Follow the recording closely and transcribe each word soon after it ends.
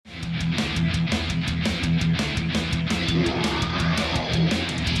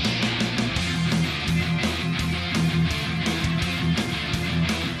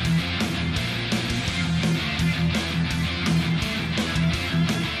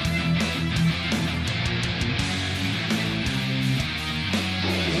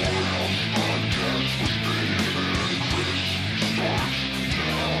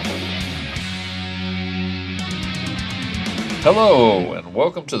Hello, and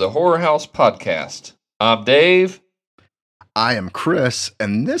welcome to the Horror House Podcast. I'm Dave. I am Chris,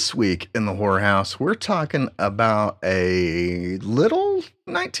 and this week in the Horror House, we're talking about a little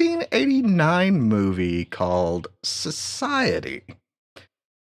 1989 movie called Society.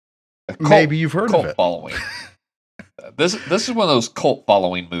 Maybe you've heard of it. Following. This is one of those cult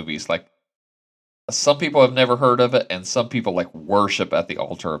following movies. Like, some people have never heard of it, and some people like worship at the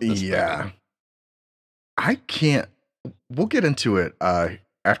altar of this movie. I can't. We'll get into it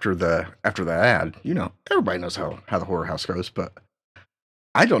after the ad. You know, everybody knows how the Horror House goes, but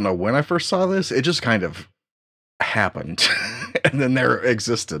I don't know when I first saw this. It just kind of happened, and then there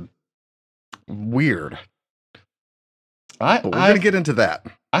existed. Weird. But we're going to get into that.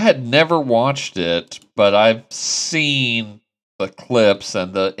 I had never watched it, but I've seen the clips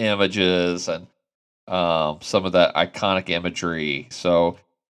and the images and some of that iconic imagery. So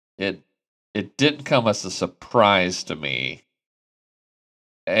it didn't come as a surprise to me.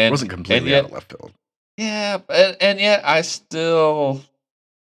 And it wasn't completely out of left field. Yeah, and yet I still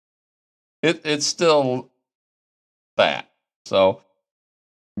it's still that. So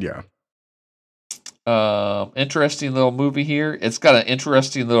yeah. Interesting little movie here. It's got an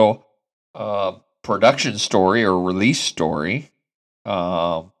interesting little production story or release story.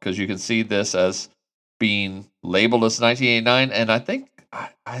 Because you can see this as being labeled as 1989, and I think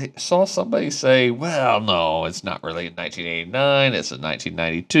I saw somebody say, well, no, it's not really 1989, it's a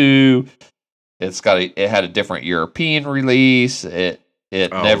 1992. It had a different European release. It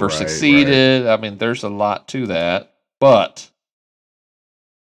never succeeded. Right. I mean, there's a lot to that. But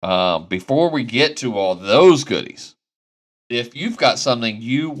before we get to all those goodies, if you've got something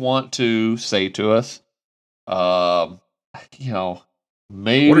you want to say to us,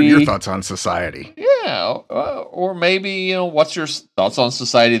 maybe what are your thoughts on Society? Yeah, or maybe, what's your thoughts on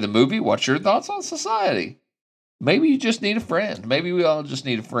Society the movie? What's your thoughts on Society? Maybe you just need a friend. Maybe we all just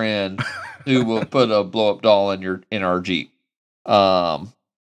need a friend who will put a blow up doll in our Jeep. But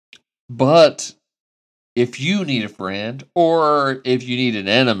if you need a friend, or if you need an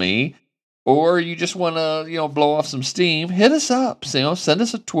enemy, or you just want to, blow off some steam, hit us up. Send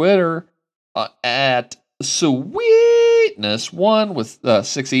us a Twitter at Sweetness1 with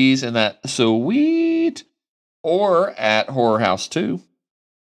 6 E's and that sweet, or at Horror House 2.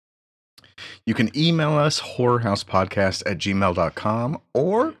 You can email us horrorhousepodcast@gmail.com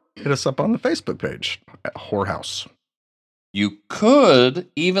or hit us up on the Facebook page at Horror House. You could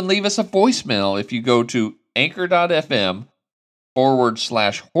even leave us a voicemail if you go to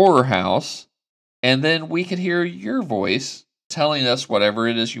anchor.fm/Horror House, and then we can hear your voice telling us whatever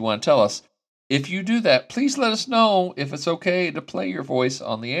it is you want to tell us. If you do that, please let us know if it's okay to play your voice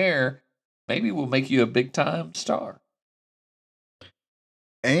on the air. Maybe we'll make you a big-time star.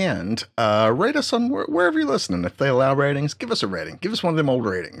 And rate us on wherever you're listening. If they allow ratings, give us a rating. Give us one of them old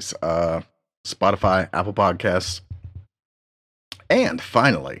ratings. Spotify, Apple Podcasts. And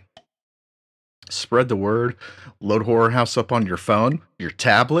finally, spread the word. Load Horror House up on your phone, your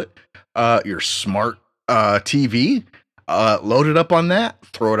tablet, your smart TV. Load it up on that.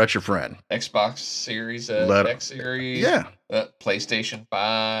 Throw it at your friend. Xbox Series X Series. Yeah. PlayStation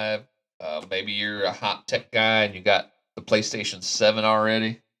 5. Maybe you're a hot tech guy and you got the PlayStation 7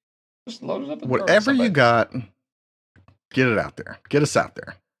 already. Just load it up. And whatever you got, get it out there. Get us out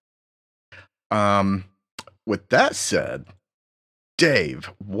there. With that said,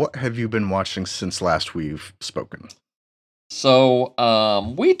 Dave, what have you been watching since last we've spoken? So,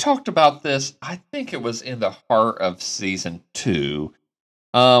 we talked about this, I think it was in the heart of season 2.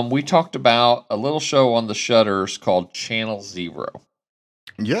 We talked about a little show on the Shutters called Channel Zero.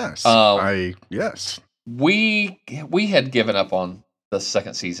 Yes. Yes. We had given up on the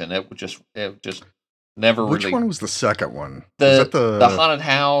second season. It just never Which really. Which one was the second one? Was that the haunted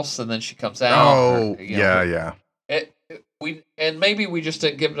house, and then she comes out. Oh, yeah. Maybe we just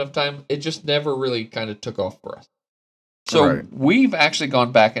didn't give enough time. It just never really kind of took off for us. So we've actually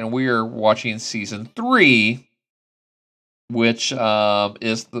gone back and we are watching season 3, which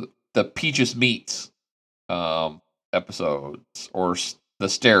is the Peaches Meets episodes, or the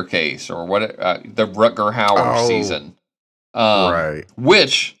Staircase, or what the Rutger Hauer season.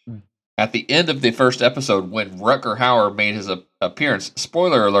 Which at the end of the first episode, when Rutger Hauer made his appearance,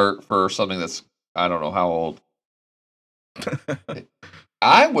 spoiler alert for something that's I don't know how old.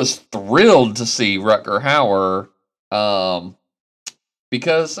 I was thrilled to see Rutger Hauer.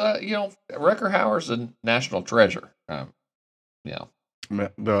 Because Rutger Hauer's a national treasure. The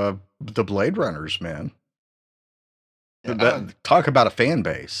Blade Runners, man. Talk about a fan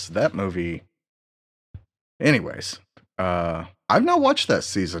base. That movie. Anyways, I've not watched that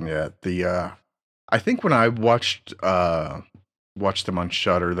season yet. I think when I watched them on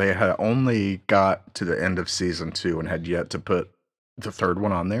Shudder, they had only got to the end of season 2 and had yet to put the third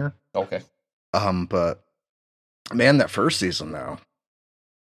one on there. Okay. But man, that first season though,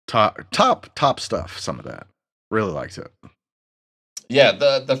 top stuff. Some of that, really liked it. Yeah,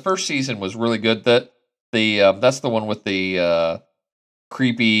 the first season was really good. That's the one with the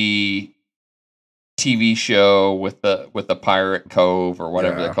creepy TV show with the Pirate Cove or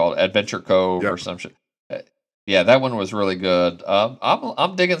whatever they Yeah. call it, Adventure Cove or Yep. some shit. Yeah, that one was really good.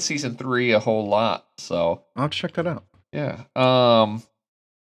 I'm digging season 3 a whole lot. So I'll check that out. yeah.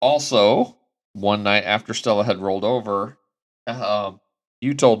 Also, one night after Stella had rolled over,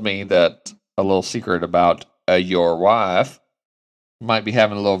 you told me that a little secret about your wife might be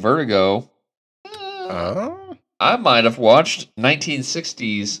having a little vertigo. Oh. I might have watched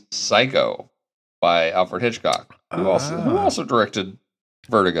 1960s Psycho by Alfred Hitchcock, who Ah. also directed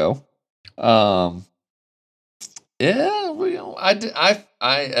Vertigo. Um, yeah, well, I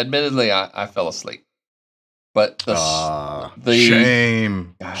admittedly I fell asleep, but the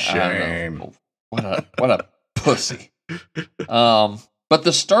Shame. I don't Shame. know what a pussy. But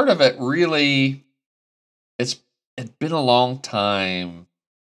the start of it really it's been a long time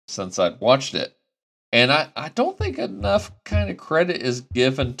since I'd watched it. And I don't think enough kind of credit is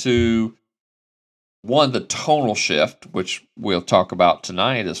given to one, the tonal shift, which we'll talk about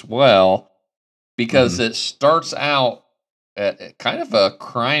tonight as well, because Mhm. it starts out at kind of a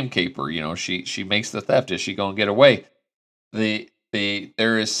crime caper. You know, she makes the theft. Is she going to get away?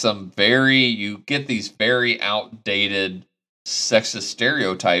 There is some you get these very outdated sexist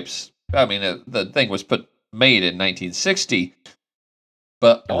stereotypes. I mean, the thing was made in 1960,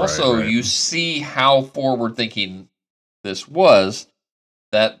 but Right, also right. you see how forward thinking this was,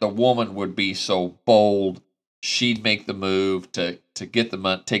 that the woman would be so bold, she'd make the move to get the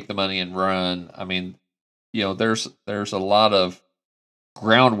money, take the money and run. I mean, you know, there's a lot of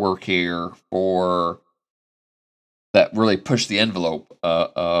groundwork here for that really pushed the envelope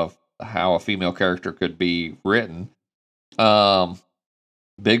of how a female character could be written. Um,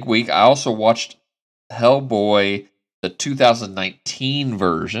 Big week. I also watched Hellboy, the 2019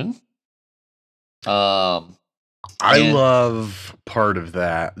 version. Um, I and love part of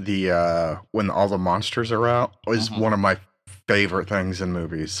that. The when all the monsters are out is mhm. one of my favorite things in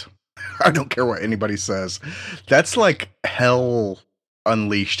movies. I don't care what anybody says. That's like hell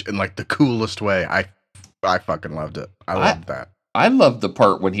unleashed in like the coolest way. I fucking loved it. I I loved that. I loved the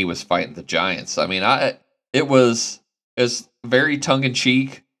part when he was fighting the giants. I mean, it was very tongue in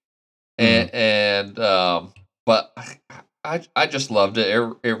cheek, Mhm. and but I just loved it.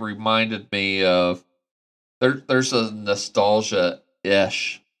 It reminded me of there's a nostalgia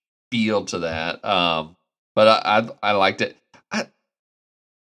ish feel to that. But I liked it. I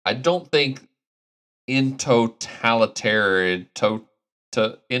I don't think in totalitarian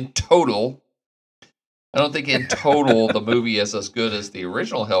in total. I don't think in total the movie is as good as the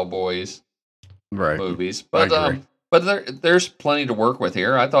original Hellboys Right. movies, I agree. but there's plenty to work with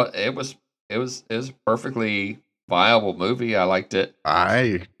here. I thought it was a perfectly viable movie. I liked it.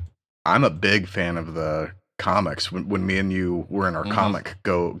 I I'm a big fan of the comics. When me and you were in our Hmm. comic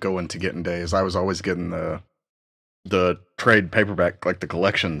go into getting days, I was always getting the trade paperback, like the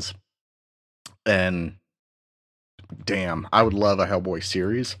collections. And damn, I would love a Hellboy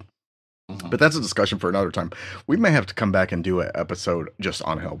series. Hmm. But that's a discussion for another time. We may have to come back and do an episode just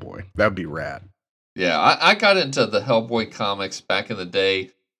on Hellboy. That would be rad. Yeah, I got into the Hellboy comics back in the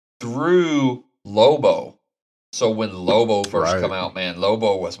day through Lobo. So when Lobo first come Right. out, man,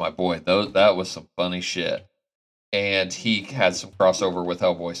 Lobo was my boy. That was some funny shit. And he had some crossover with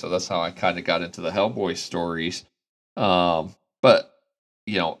Hellboy, so that's how I kind of got into the Hellboy stories. But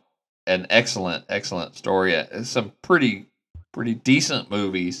you know, an excellent story. Some pretty decent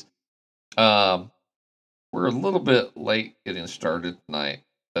movies. Um, we're a little bit late getting started tonight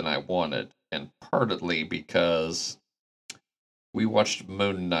than I wanted, and partly because we watched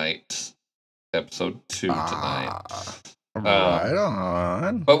Moon Knight episode 2 tonight. Ah, Um, right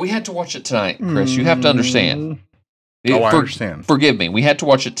on. but we had to watch it tonight, Chris. You have to understand. Mm. Oh, I understand. Forgive me. We had to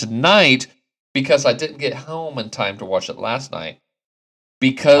watch it tonight because I didn't get home in time to watch it last night.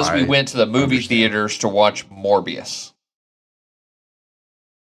 Because we I went to the movie understand. theaters to watch Morbius.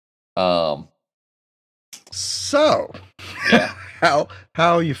 Um, So, yeah,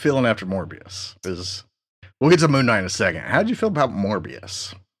 how you feeling after Morbius? Is we'll get to Moon Knight in a second. How'd you feel about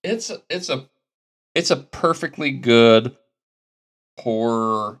Morbius? it's a perfectly good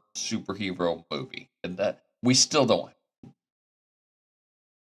horror superhero movie, and that we still don't.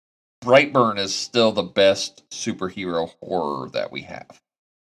 Brightburn is still the best superhero horror that we have.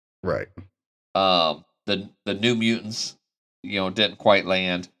 Right. The New Mutants, didn't quite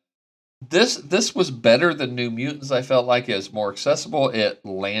land. This was better than New Mutants. I felt like it was more accessible. It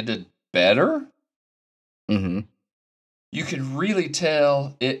landed better. Mm-hmm. You can really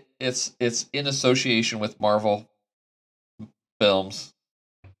tell it's in association with Marvel films.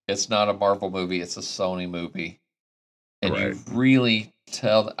 It's not a Marvel movie, it's a Sony movie. And Right. you really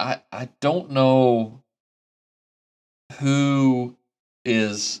tell I don't know who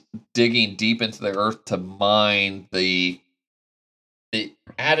is digging deep into the earth to mine the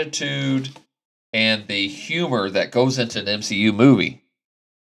attitude and the humor that goes into an MCU movie.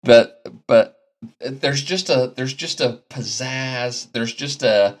 But there's just a pizzazz, there's just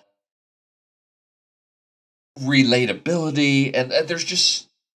a relatability, and there's just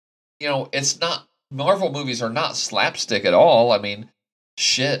it's not Marvel movies are not slapstick at all. I mean,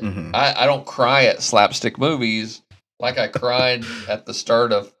 shit, Mm-hmm. I don't cry at slapstick movies like I cried at the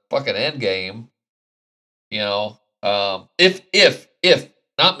start of fucking Endgame. If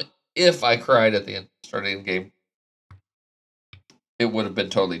not if I cried at the start of Endgame, it would have been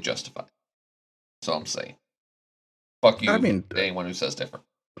totally justified. So I'm saying, fuck I you, mean, anyone who says different.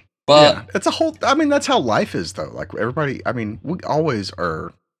 yeah, But it's a whole. I mean, that's how life is, though. Like everybody. I mean, we always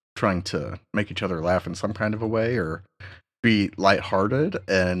are trying to make each other laugh in some kind of a way, or be lighthearted,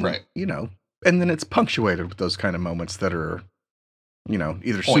 and right, and then it's punctuated with those kind of moments that are,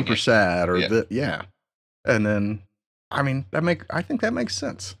 either super poignant. sad or Yeah. the yeah, and then, I mean, I think that makes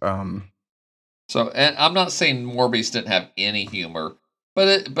sense. So, and I'm not saying Morbius didn't have any humor, but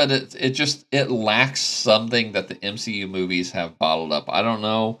it lacks something that the MCU movies have bottled up. I don't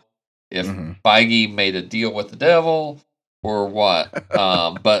know if Mhm. Feige made a deal with the devil or what,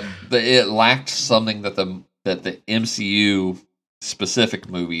 but it lacked something that the MCU specific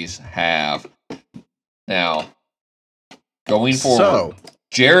movies have. Now, going forward, So,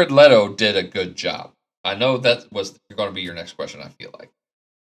 Jared Leto did a good job. I know that was going to be your next question. I feel like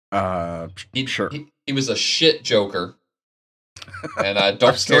he sure. he was a shit Joker, and I I've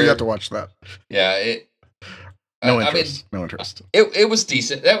don't still yet to care. watch that. Yeah, No I mean, interest. No interest. it was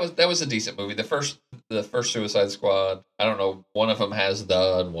decent. That was a decent movie. The first Suicide Squad. I don't know. One of them has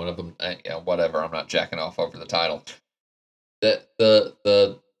the, and one of them, yeah, whatever. I'm not jacking off over the title.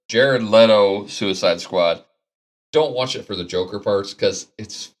 The Jared Leto Suicide Squad. Don't watch it for the Joker parts because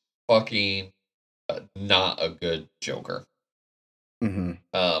it's fucking not a good Joker. Hmm.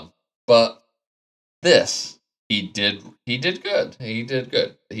 But this he did good. He did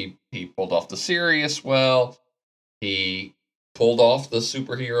good. He pulled off the serious well. He pulled off the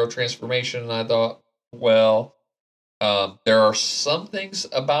superhero transformation, I thought, well. There are some things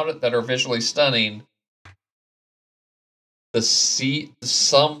about it that are visually stunning.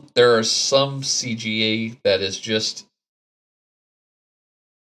 There are some CGA that is just.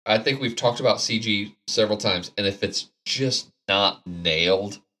 I think we've talked about CG several times, and if it's just not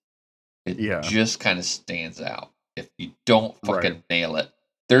nailed, it Yeah. just kind of stands out. If you don't Right. fucking nail it,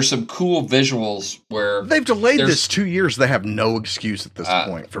 there's some cool visuals where They've delayed this there's 2 years. They have no excuse at this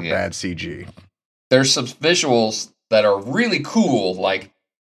point for yeah, bad CG. there's some visuals that are really cool, like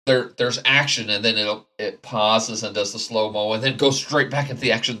there's action and then it pauses and does the slow mo and then goes straight back into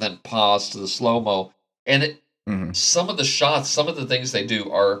the action, then pause to the slow mo, and Hmm. some of the shots, some of the things they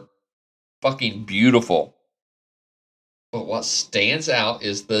do are fucking beautiful. But what stands out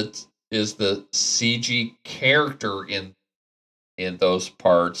is the CG character in those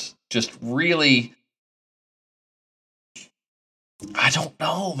parts. Just really, I don't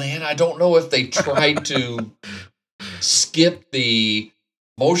know, man. I don't know if they tried to skip the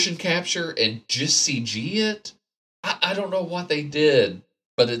motion capture and just CG it. I don't know what they did,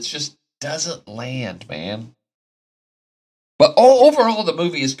 but it just doesn't land, man. But overall, the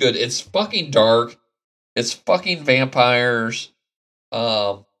movie is good. It's fucking dark. It's fucking vampires.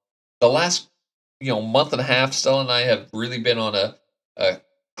 Um, the last month and a half, Stella and I have really been on a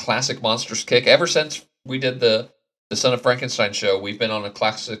classic monsters kick. Ever since we did the Son of Frankenstein show, we've been on a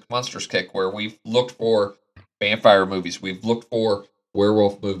classic monsters kick where we've looked for vampire movies, we've looked for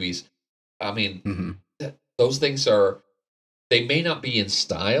werewolf movies. I mean, Hmm. those things they may not be in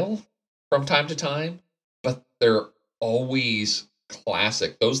style from time to time, but they're always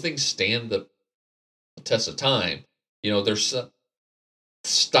classic. Those things stand the test of time. There's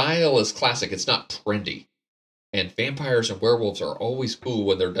style is classic. It's not trendy. And vampires and werewolves are always cool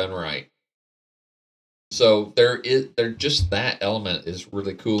when they're done right. So they're just that element is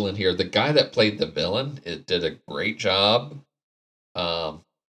really cool in here. The guy that played the villain, it did a great job. Um,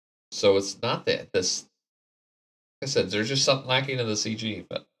 so it's not that this. Like I said, there's just something lacking in the CG.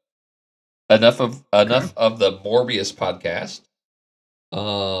 But enough of Okay. enough of the Morbius podcast.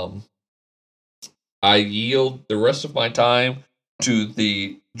 Um, I yield the rest of my time to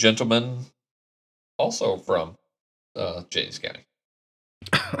the gentleman, also from James County.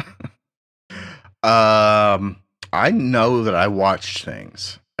 I know that I watched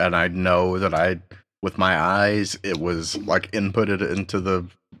things, and I know that with my eyes, it was like inputted into the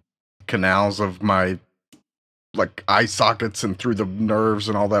canals of my like eye sockets and through the nerves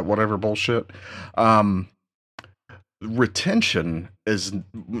and all that whatever bullshit. Um, Retention is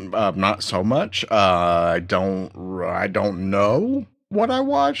not so much. I don't know what I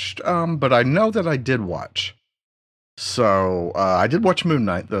watched, but I know that I did watch. So I did watch Moon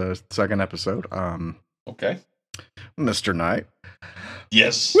Knight, the second episode. Okay. Mr. Knight.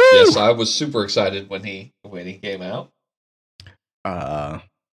 Yes, Woo! yes, I was super excited when he came out. Uh,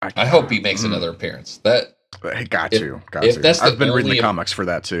 I hope he makes another appearance. That got if to, got if to. that's I've the been reading the only, comics for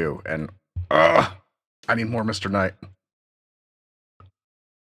that too, and I need more Mr. Knight.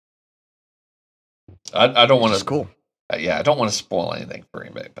 I don't want It's to. cool. Yeah, I don't want to spoil anything for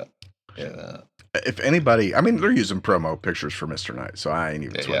anybody, but yeah, If anybody, I mean, they're using promo pictures for Mr. Knight, so I ain't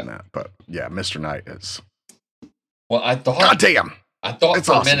even sweating yeah. that. But yeah, Mr. Knight is. Well, God damn, I thought it's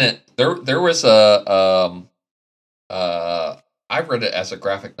for a awesome. minute there was a I read it as a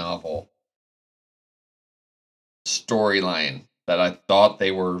graphic novel storyline that I thought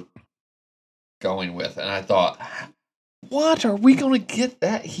they were going with, and I thought, what are we going to get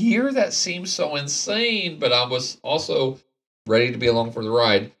that here? That seems so insane. But I was also ready to be along for the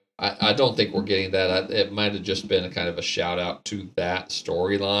ride. I don't think we're getting that. It might have just been a kind of a shout out to that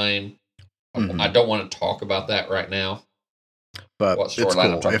storyline. I Mm-hmm. don't want to talk about that right now. But What it's storyline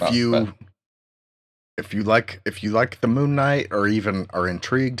I'm cool talking about? But if you like the Moon Knight or even are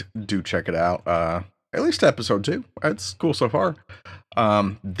intrigued, do check it out. At least episode 2. It's cool so far.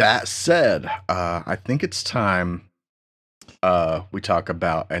 That said, I think it's time we talk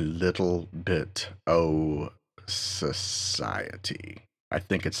about a little bit of society. I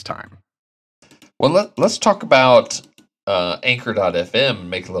think it's time. well, let's talk about Anchor.fm and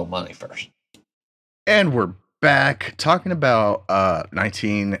make a little money first. And we're back talking about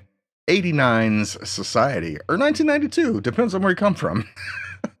 1989's society, or 1992, depends on where you come from.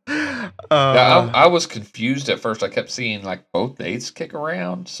 Yeah, I was confused at first. I kept seeing like both dates kick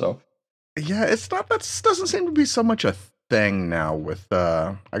around. So Yeah, it's not that doesn't seem to be so much a thing now with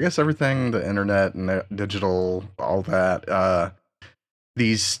I guess everything, the internet and the digital, all that.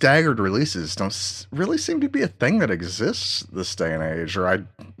 These staggered releases don't really seem to be a thing that exists this day and age, or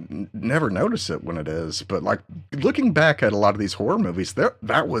never notice it when it is. But like looking back at a lot of these horror movies,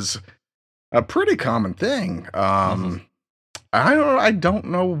 that was a pretty common thing. mhm. I don't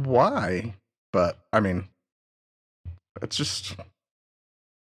know why, but I mean, it's just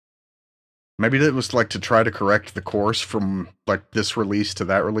maybe it was like to try to correct the course from like this release to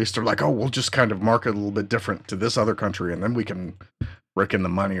that release. They're like, oh, we'll just kind of market a little bit different to this other country, and then we can rake in the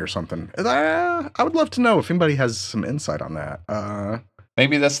money or something. I would love to know if anybody has some insight on that.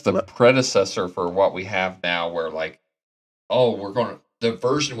 Maybe that's the Let, predecessor for what we have now, where like, oh, we're going to the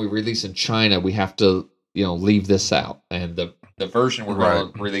version we release in China, we have to leave this out, and the version we're right.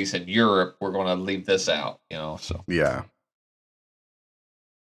 going to release in Europe, we're going to leave this out. So Yeah.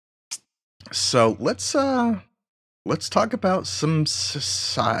 So let's talk about some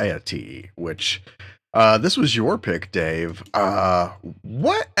society, which this was your pick, Dave.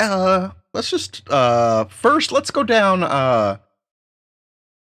 What let's just first let's go down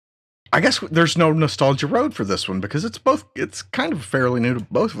I guess there's no nostalgia road for this one because it's kind of fairly new to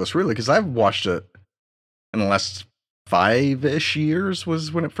both of us really because I've watched it in the last 5-ish years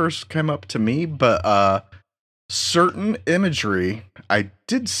was when it first came up to me, but certain imagery I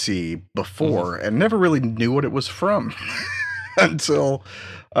did see mhm. before and never really knew what it was from until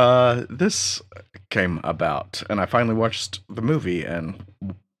this came about and I finally watched the movie and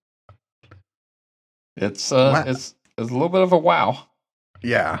wow, it's a little bit of a wow.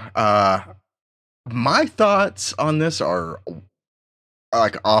 yeah, my thoughts on this are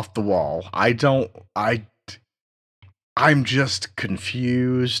like off the wall. I'm just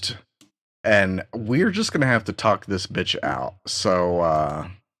confused and we're just going to have to talk this bitch out. So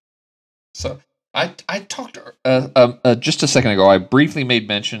So I talked just a second ago. I briefly made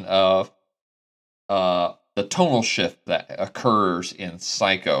mention of the tonal shift that occurs in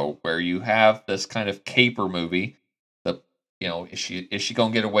Psycho, where you have this kind of caper movie. The is she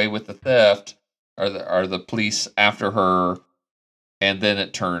gonna get away with the theft? Are the police after her? And then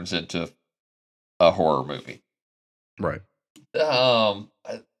it turns into a horror movie. right. Um,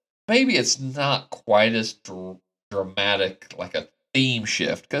 Maybe it's not quite as dramatic like a theme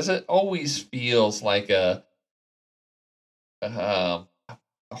shift because it always feels like a um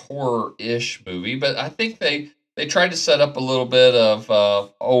horror-ish movie, but I think they tried to set up a little bit of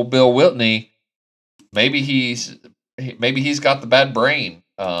old Bill Whitney. Maybe he's got the bad brain.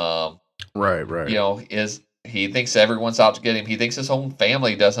 Right, right. Is he thinks everyone's out to get him. He thinks his own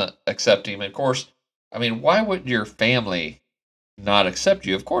family doesn't accept him. And of course, I mean, why would your family not accept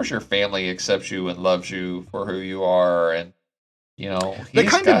you? Of course, your family accepts you and loves you for who you are. And They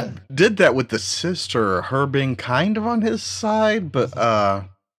kind of did that with the sister, her being kind of on his side, but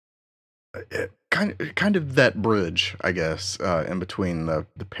kind of that bridge, I guess, in between the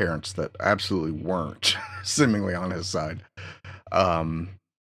parents that absolutely weren't seemingly on his side.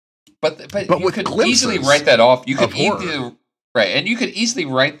 But you with could easily write that off. You could easily and you could easily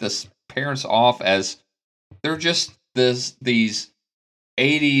write the parents off as they're just these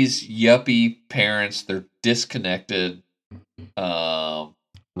 80s yuppie parents. They're disconnected. They're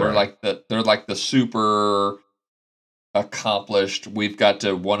like the super accomplished. We've got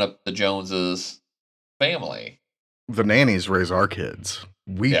to one up the Joneses family. The nannies raise our kids.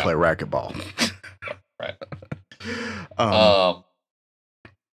 We play racquetball. Right.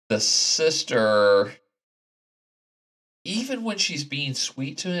 The sister, even when she's being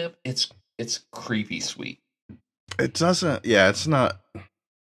sweet to him, it's creepy sweet. It doesn't. Yeah, it's not.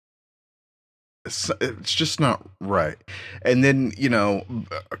 It's just not right. And then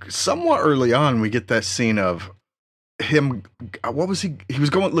somewhat early on, we get that scene of him. What was he? He was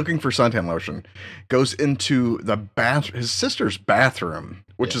going looking for suntan lotion. Goes into his sister's bathroom,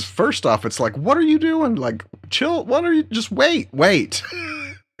 which is, first off, it's like, what are you doing? Like, chill. What are you? Just wait.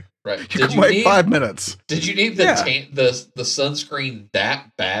 Right. You can wait 5 minutes. Did you need the sunscreen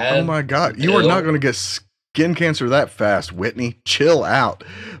that bad? Oh my God. You are not going to get skin cancer that fast, Whitney. Chill out.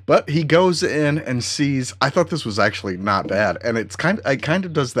 But he goes in and sees, I thought this was actually not bad. And it kind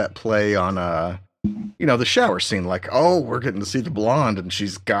of does that play on, the shower scene. Like, oh, we're getting to see the blonde and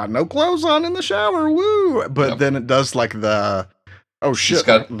she's got no clothes on in the shower. Woo. But then it does like the, oh shit.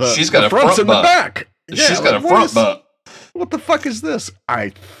 She's got a front's front in butt. the back. She's got a front butt. What the fuck is this? I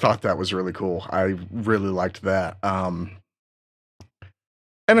thought that was really cool. I really liked that. And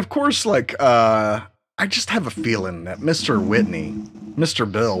of course, like, I just have a feeling that Mr. Whitney, Mr.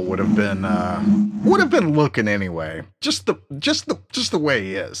 Bill would have been looking anyway. Just the way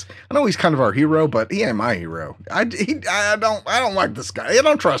he is. I know he's kind of our hero, but he ain't my hero. I don't like this guy. I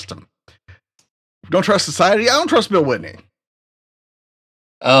don't trust him. Don't trust society. I don't trust Bill Whitney.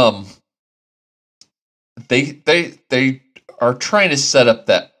 They are trying to set up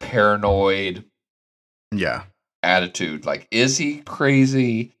that paranoid attitude. Like, is he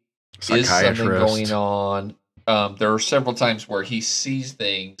crazy? Is something going on? There are several times where he sees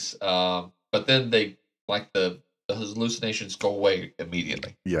things, but then they the hallucinations go away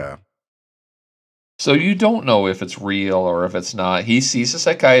immediately. Yeah. So you don't know if it's real or if it's not. He sees a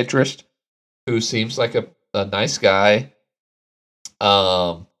psychiatrist who seems like a nice guy.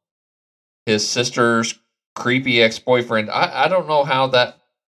 His sister's creepy ex-boyfriend. I don't know how that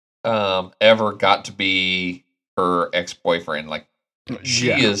ever got to be her ex-boyfriend. Like, she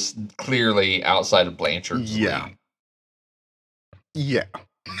is clearly outside of Blanchard's league. Yeah.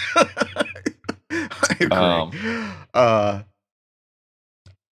 I agree.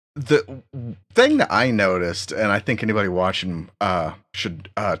 The thing that I noticed, and I think anybody watching should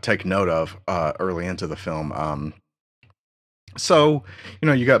take note of early into the film, so,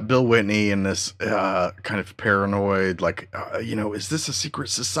 you got Bill Whitney and this kind of paranoid, like, is this a secret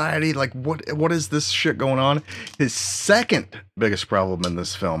society? Like, what is this shit going on? His second biggest problem in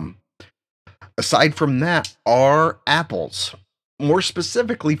this film, aside from that, are apples. More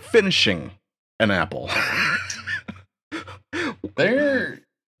specifically, finishing an apple.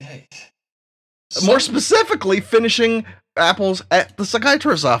 More specifically, finishing apples at the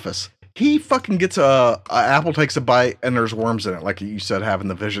psychiatrist's office. He fucking gets a apple, takes a bite, and there's worms in it, like you said, having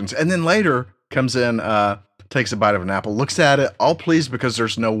the visions. And then later comes in, takes a bite of an apple, looks at it, all pleased because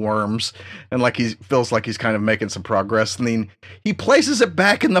there's no worms, and like he feels like he's kind of making some progress. And then he places it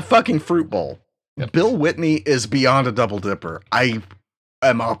back in the fucking fruit bowl. Yep. Bill Whitney is beyond a double dipper. I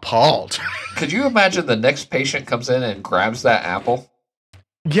am appalled. Could you imagine the next patient comes in and grabs that apple?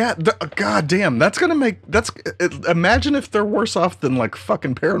 Yeah, god damn, imagine if they're worse off than like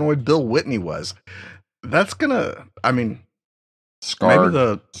fucking paranoid Bill Whitney was. That's gonna, I mean, maybe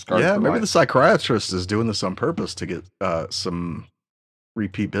the psychiatrist is doing this on purpose to get some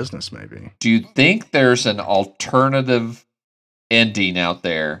repeat business, maybe. Do you think there's an alternative ending out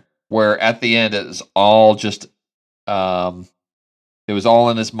there where at the end it was all just, it was all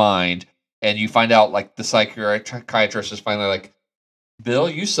in his mind, and you find out like the psychiatrist is finally like, Bill,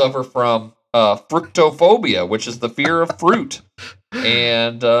 you suffer from fructophobia, which is the fear of fruit.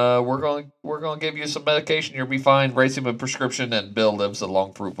 And we're going to give you some medication. You'll be fine. Raise him a prescription, and Bill lives a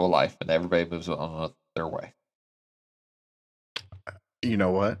long, fruitful life, and everybody moves on their way. You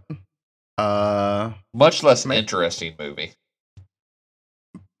know what? Much less interesting movie.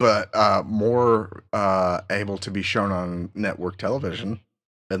 But more able to be shown on network television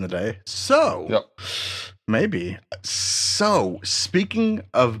in the day. So, Yep. maybe. So, speaking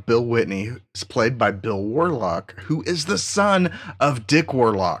of Bill Whitney, who's played by Bill Warlock, who is the son of Dick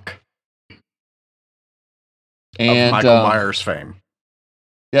Warlock And of Michael Myers fame.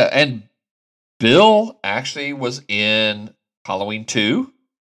 Yeah, and Bill actually was in Halloween 2.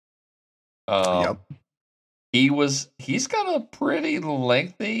 Yep. He's got a pretty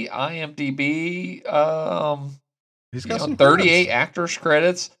lengthy IMDb. He's got some 38 credits. actors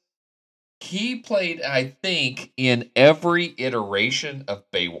credits. He played, I think, in every iteration of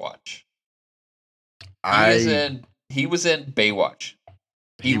Baywatch. He was in Baywatch.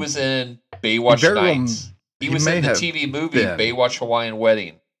 He was in Baywatch Nights. He was in the TV movie Baywatch Hawaiian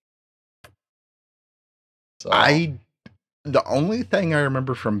Wedding. So the only thing I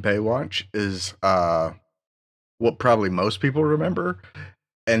remember from Baywatch is what probably most people remember,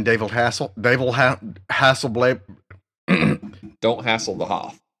 and David Hasselblad. Don't hassle the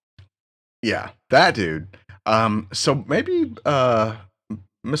Hoff. Yeah, that dude. So maybe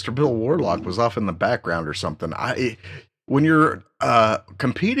Mr. Bill Warlock was off in the background or something. When you're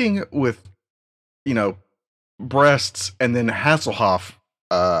competing with, breasts and then Hasselhoff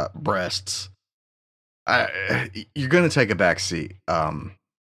breasts, you're gonna take a back seat.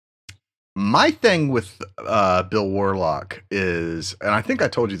 My thing with Bill Warlock is, and I think I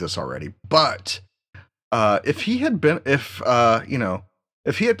told you this already, but if he had been a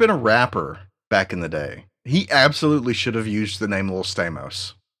rapper back in the day, he absolutely should have used the name Lil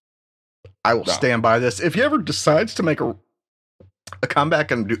Stamos. I will stand by this. If he ever decides to make a comeback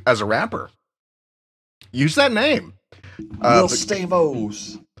and as a rapper, use that name. Lil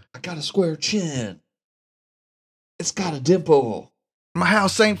Stamos. I got a square chin. It's got a dimple. My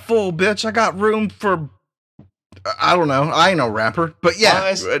house ain't full, bitch. I got room for... I don't know. I ain't no rapper, but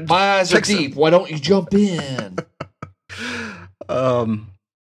yeah. My eyes are deep. Why don't you jump in? And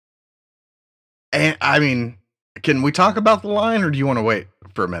I mean, can we talk about the line, or do you want to wait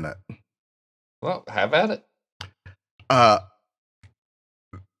for a minute? Well, have at it.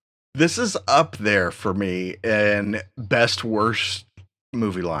 This is up there for me in best worst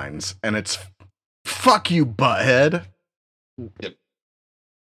movie lines, and it's "fuck you, butthead." Yep.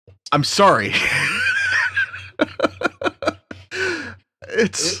 I'm sorry.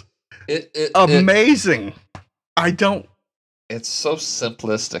 It's amazing. It's so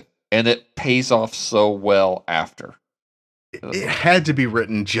simplistic, and it pays off so well after. It had to be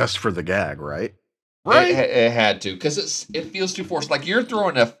written just for the gag, right? Right. It had to, because it feels too forced. Like you're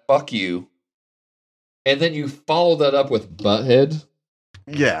throwing a "fuck you," and then you follow that up with "butthead."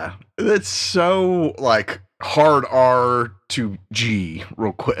 Yeah, it's so like hard R to G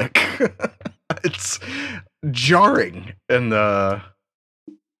real quick. It's jarring in the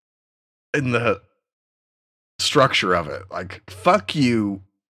structure of it. Like, fuck you,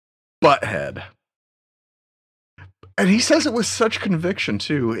 butthead. And he says it with such conviction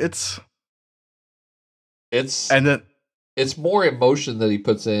too. It's more emotion that he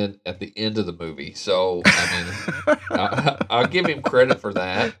puts in at the end of the movie. So I mean, I'll give him credit for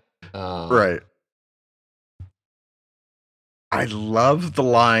that. Right. I love the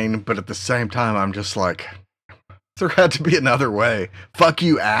line, but at the same time, I'm just like, there had to be another way. Fuck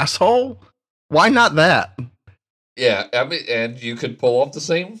you, asshole. Why not that? Yeah, I mean, and you could pull off the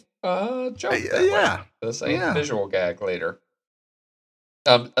same joke. Yeah, the same visual gag later.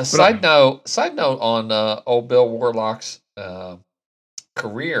 A side note on old Bill Warlock's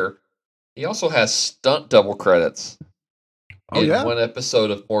career, he also has stunt double credits in one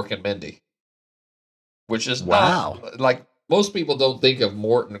episode of Mork and Mindy, which is not like most people don't think of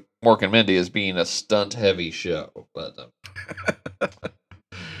Mork and Mindy as being a stunt heavy show, but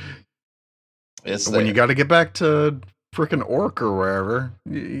it's when you got to get back to freaking Orc or wherever,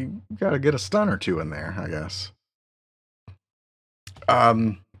 you got to get a stunt or two in there, I guess.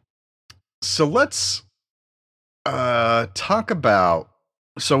 So let's talk about.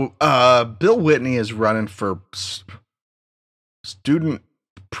 So Bill Whitney is running for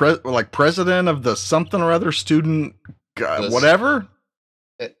president of the something or other student whatever.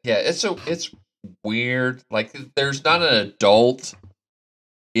 It's weird. Like there's not an adult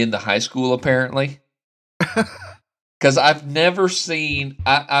in the high school apparently, because I've never seen.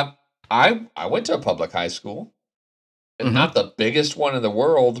 I went to a public high school. Not the biggest one in the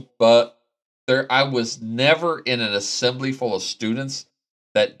world, but I was never in an assembly full of students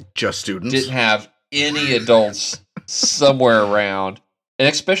that Just students. didn't have any adults somewhere around, and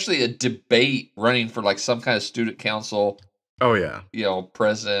especially a debate running for like some kind of student council. Oh yeah,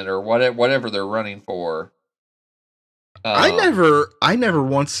 president or whatever they're running for. I never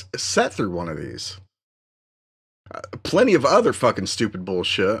once sat through one of these. Plenty of other fucking stupid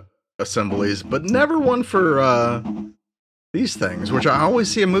bullshit assemblies, but never one for these things, which I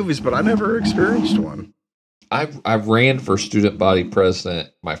always see in movies, but I never experienced one. I ran for student body president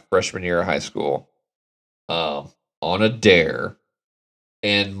my freshman year of high school, on a dare,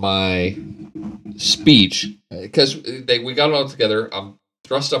 and my speech, because we got it all together. I'm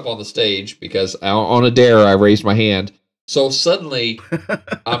thrust up on the stage because on a dare I raised my hand. So suddenly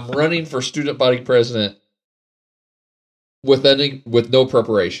I'm running for student body president with no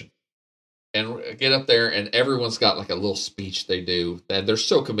preparation, and get up there, and everyone's got like a little speech they do, and they're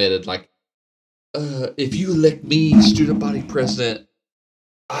so committed. Like, if you elect me student body president,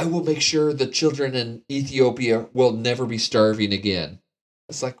 I will make sure the children in Ethiopia will never be starving again.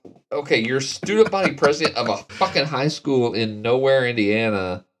 It's like, okay, you're student body president of a fucking high school in nowhere,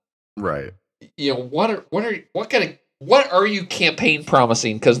 Indiana. Right. What are you campaign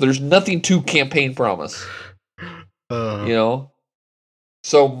promising? Because there's nothing to campaign promise.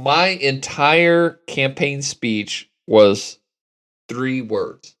 So my entire campaign speech was 3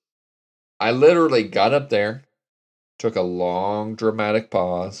 words. I literally got up there, took a long dramatic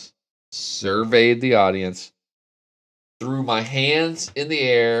pause, surveyed the audience, threw my hands in the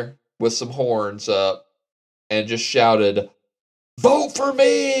air with some horns up, and just shouted, "Vote for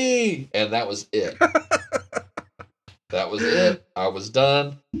me!" And that was it. That was it. I was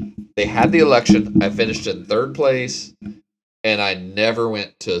done. They had the election. I finished in 3rd place, and I never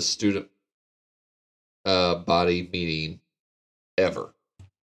went to a student body meeting ever.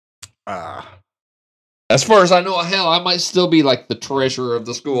 As far as I know, hell, I might still be like the treasurer of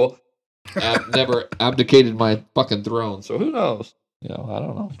the school. I've never abdicated my fucking throne, so who knows? I don't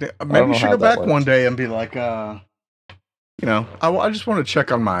know. Maybe you should go back one day and be like, I just want to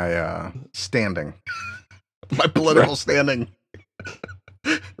check on my standing, my political standing.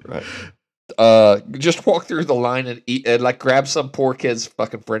 Right. Just walk through the line and eat, and like grab some poor kid's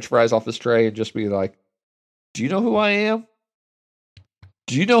fucking French fries off his tray, and just be like, "Do you know who I am?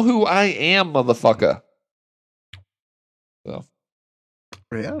 Do you know who I am, motherfucker?" So,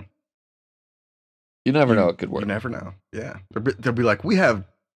 yeah. You never know. It could work. You never know. Yeah. They'll be like, we have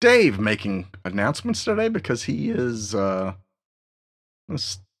Dave making announcements today because he is a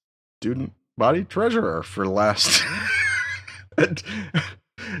student body treasurer for the last. And,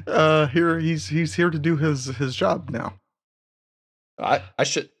 here he's here to do his job now. I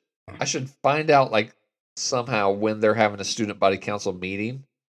should find out like somehow when they're having a student body council meeting,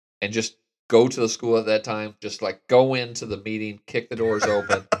 and just go to the school at that time. Just like go into the meeting, kick the doors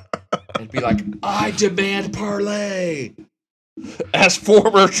open. And be like, I demand parlay as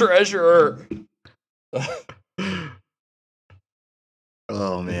former treasurer.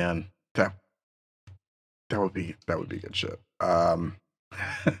 Oh man, that would be good shit.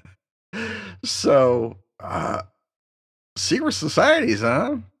 So secret societies,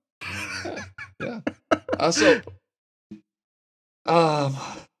 huh? Yeah.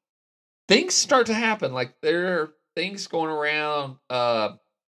 Things start to happen. Like there are things going around.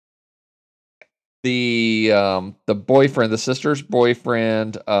 The boyfriend, the sister's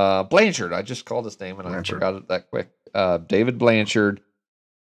boyfriend, Blanchard. I just called his name and I forgot it that quick. David Blanchard.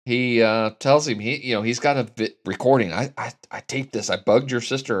 He tells him he's got a recording. I taped this. I bugged your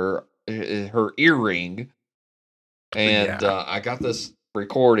sister her earring, and I got this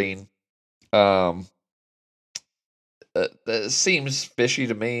recording. That seems fishy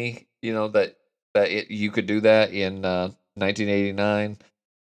to me. That you could do that in 1989.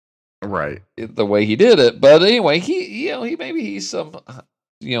 Right. The way he did it. But anyway, he maybe he's some,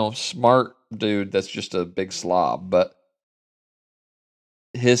 smart dude that's just a big slob. But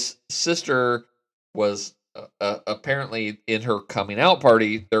his sister was apparently in her coming out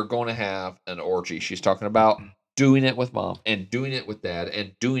party, they're going to have an orgy. She's talking about doing it with mom and doing it with dad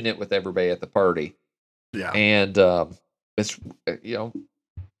and doing it with everybody at the party. Yeah. And it's,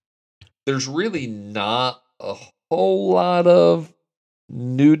 there's really not a whole lot of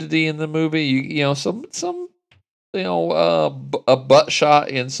nudity in the movie. Some a butt shot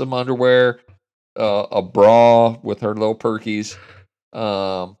in some underwear, a bra with her little perkies,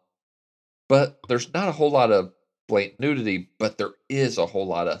 but there's not a whole lot of blatant nudity, but there is a whole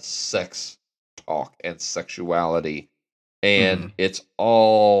lot of sex talk and sexuality, and it's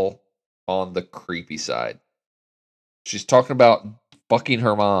all on the creepy side. She's talking about fucking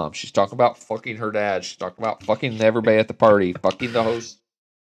her mom. She's talking about fucking her dad. She's talking about fucking everybody at the party, fucking the host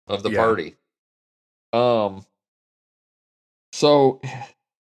of the Yeah. party. So,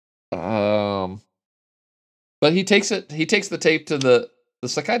 but he takes the tape to the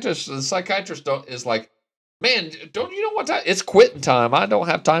psychiatrist. The psychiatrist is like, man, don't you know what time? It's quitting time. I don't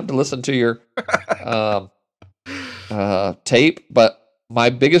have time to listen to your tape. But my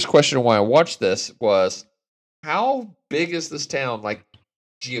biggest question when I watched this was, how big is this town, like,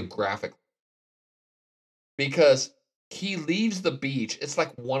 geographically? Because he leaves the beach. It's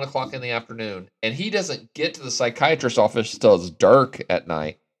like 1:00 in the afternoon, and he doesn't get to the psychiatrist's office till it's dark at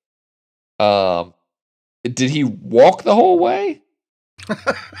night. Did he walk the whole way?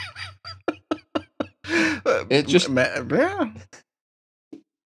 It just, yeah.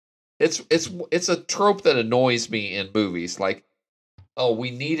 it's a trope that annoys me in movies. Like, oh, we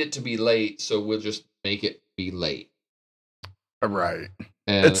need it to be late, so we'll just make it be late. Right.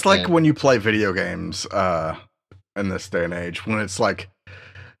 And it's like when you play video games in this day and age, when it's like,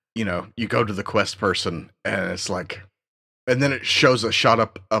 you know, you go to the quest person and it's like, and then it shows a shot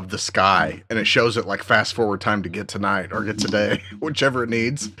up of the sky and it shows it like fast forward time to get tonight or get today, whichever it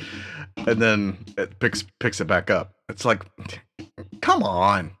needs. And then it picks it back up. It's like, come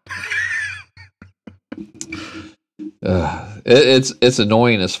on. It's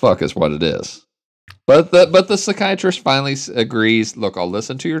annoying as fuck is what it is. But the psychiatrist finally agrees, look, I'll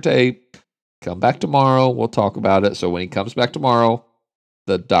listen to your tape. Come back tomorrow. We'll talk about it. So when he comes back tomorrow,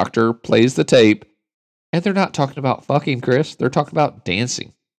 the doctor plays the tape. And they're not talking about fucking, Chris. They're talking about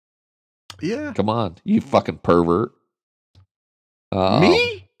dancing. Yeah. Come on, you fucking pervert.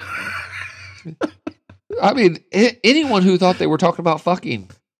 Me? I mean, anyone who thought they were talking about fucking.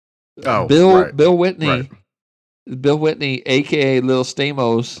 Oh, Bill Whitney. Right. Bill Whitney, a.k.a. Lil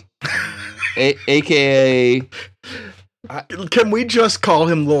Stamos, a.k.a. Can we just call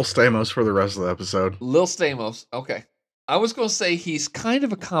him Lil Stamos for the rest of the episode? Lil Stamos. Okay. I was going to say he's kind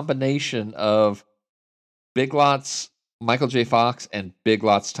of a combination of Big Lots Michael J. Fox and Big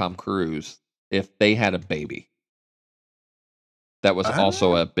Lots Tom Cruise if they had a baby. That was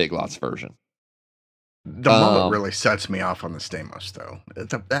also a Big Lots version. The mullet really sets me off on the Stamos, though.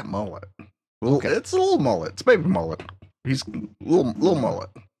 That mullet. Okay. It's a little mullet. It's a baby mullet. He's little mullet.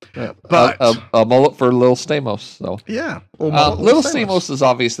 Yeah, but a mullet for Lil Stamos. So yeah, Lil Stamos is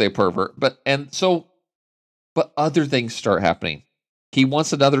obviously a pervert. But other things start happening. He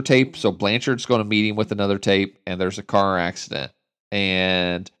wants another tape, so Blanchard's going to meet him with another tape, and there's a car accident,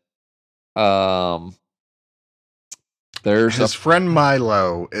 and there's his friend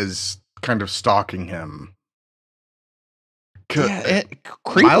Milo is kind of stalking him. Yeah,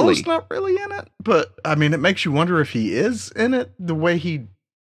 creepily. Milo's not really in it, but I mean, it makes you wonder if he is in it. The way he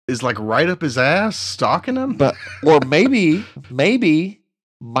is like right up his ass stalking him, or maybe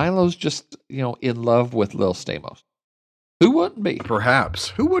Milo's just in love with Lil Stamos. Who wouldn't be? Perhaps.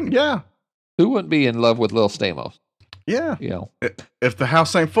 Who wouldn't? Yeah. Who wouldn't be in love with Lil Stamos? Yeah. If the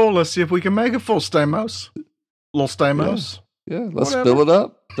house ain't full, let's see if we can make it full, Stamos. Lil Stamos. Yeah. Let's fill it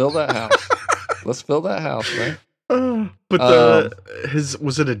up. Fill that house. Let's fill that house, man. But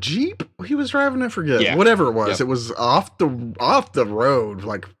was it a Jeep he was driving? I forget. Yeah. Whatever it was. Yep. It was off the road,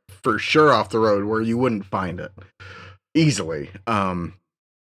 like for sure off the road where you wouldn't find it easily.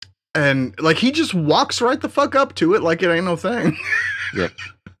 And like he just walks right the fuck up to it like it ain't no thing. Yep.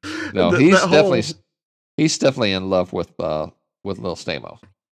 No, he's definitely in love with Lil Stamos.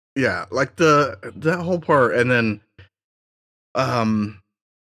 Yeah, like that whole part, and then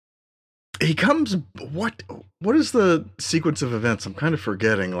he comes. What is the sequence of events? I'm kind of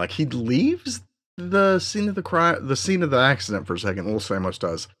forgetting. Like he leaves the scene of the scene of the accident for a second. Lil Stamos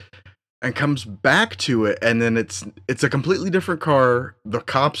does. And comes back to it, and then it's a completely different car. The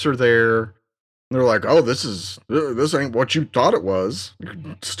cops are there. They're like, "Oh, this ain't what you thought it was,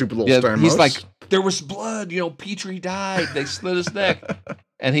 you stupid little Stamos." He's like, "There was blood. Petrie died. They slit his neck."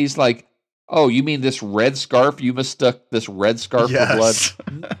 And he's like, "Oh, you mean this red scarf? You mistook this red scarf for blood?"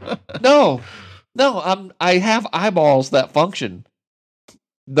 No. I have eyeballs that function.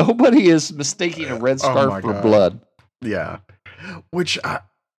 Nobody is mistaking a red scarf for blood. Yeah, which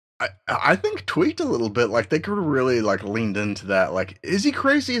I think tweaked a little bit. Like they could have really like leaned into that. Like, is he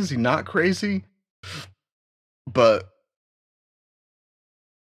crazy? Is he not crazy? But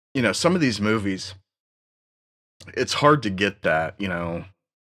some of these movies, it's hard to get that,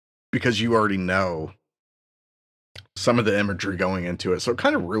 because you already know some of the imagery going into it, so it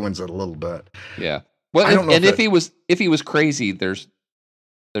kind of ruins it a little bit. Yeah. Well, if he was crazy, there's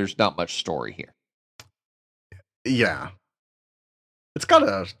not much story here. Yeah. It's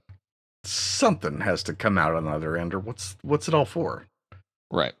got something has to come out on the other end, or what's it all for?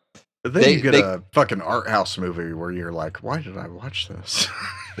 Right. Then you get a fucking art house movie where you're like, why did I watch this?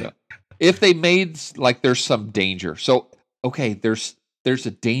 Yeah. If they made like there's some danger. So okay, there's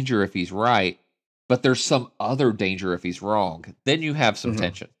a danger if he's right, but there's some other danger if he's wrong. Then you have some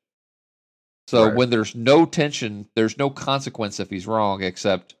tension. So Right. when there's no tension, there's no consequence if he's wrong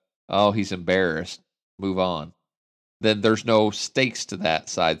except oh, he's embarrassed. Move on. Then there's no stakes to that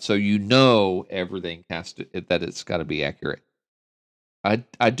side. So you know everything has to that it's got to be accurate.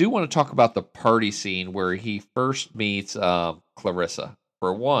 I do want to talk about the party scene where he first meets Clarissa.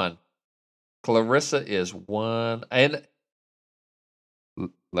 For one, Clarissa is one, and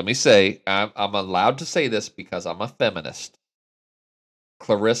let me say, I'm allowed to say this because I'm a feminist.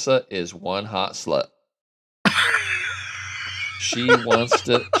 Clarissa is one hot slut. She wants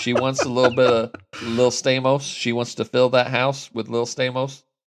a little bit of Lil Stamos. She wants to fill that house with Lil Stamos.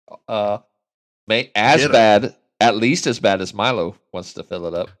 As Get bad, at least as bad as Milo wants to fill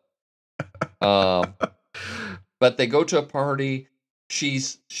it up. But they go to a party. She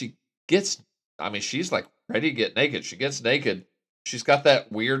gets. I mean, she's like ready to get naked. She gets naked. She's got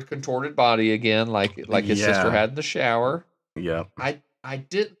that weird contorted body again, like his sister had in the shower. Yeah. I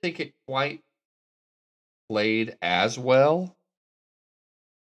didn't think it quite played as well.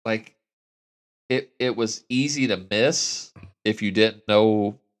 Like it was easy to miss if you didn't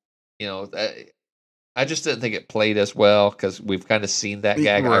know, you know. I just didn't think it played as well because we've kind of seen that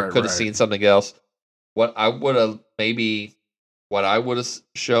gag. I could have seen something else. What I would have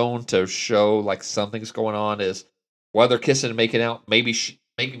shown to show like something's going on is while they're kissing and making out, maybe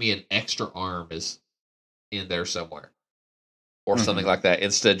me an extra arm is in there somewhere or something like that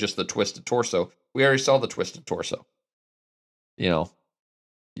instead of just the twisted torso. We already saw the twisted torso. You know,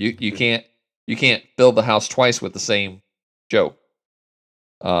 you can't fill the house twice with the same joke.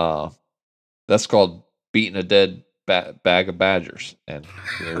 That's called beating a dead bag of badgers, and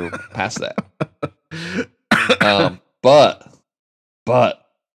we're past that. But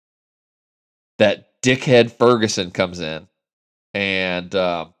that dickhead Ferguson comes in, and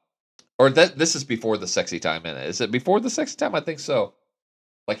this is before the sexy time in it. Is it before the sexy time? I think so.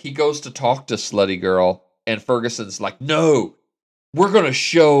 Like he goes to talk to Slutty Girl, and Ferguson's like, "No, we're gonna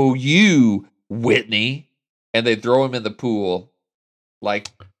show you, Whitney," and they throw him in the pool. Like,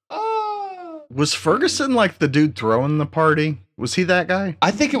 was Ferguson like the dude throwing the party? Was he that guy?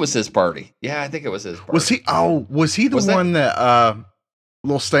 I think it was his party. Yeah, I think it was his party. Was he? Oh, was he the one that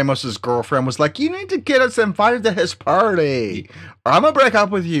Lil Stamos' girlfriend was like, "You need to get us invited to his party, or I'm gonna break up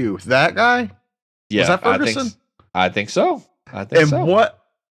with you." That guy? Yeah, was that Ferguson? I think so. And what?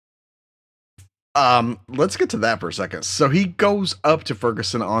 Let's get to that for a second. So he goes up to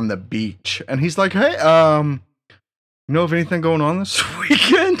Ferguson on the beach, and he's like, "Hey, you know of anything going on this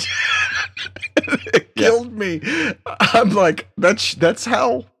weekend?" It killed me. I'm like, that's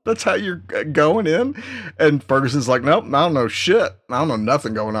how you're going in. And Ferguson's like, "Nope, I don't know shit. I don't know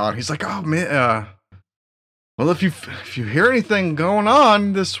nothing going on." He's like, "Oh man, well if you hear anything going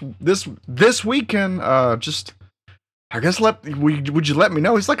on this weekend, just I guess would you let me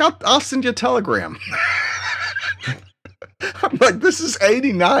know?" He's like, "I'll send you a telegram." I'm like, this is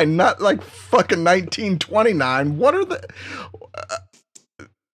 89, not like fucking 1929. What are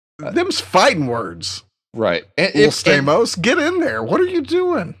them's fighting words? Right. Little Stamos, get in there. What are you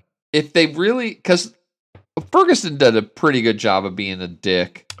doing? If they really, because Ferguson did a pretty good job of being a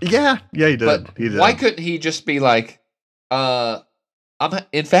dick. Yeah, he did. But why couldn't he just be like,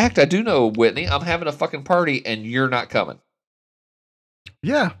 in fact, I do know, Whitney, I'm having a fucking party and you're not coming.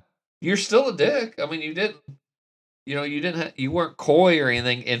 Yeah. You're still a dick. I mean, you weren't coy or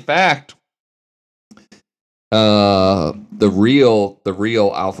anything. In fact, the real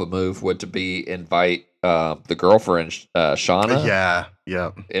alpha move would to be invite the girlfriend Shauna.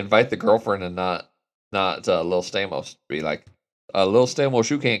 Yeah. Invite the girlfriend and not Lil Stamos. Be like, Lil Stamos,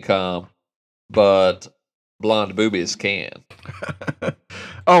 you can't come, but blonde boobies can.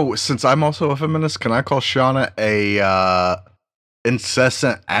 Oh, since I'm also a feminist, can I call Shauna a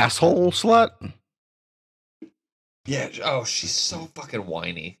incessant asshole slut? Yeah. Oh, she's so fucking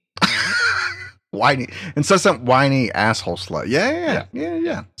whiny. Whiny, incessant whiny asshole slut. Yeah.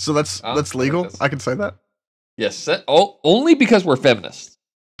 So that's legal. I can say that. Yes. Only because we're feminists.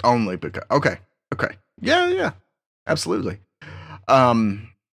 Only because. Okay. Yeah. Absolutely.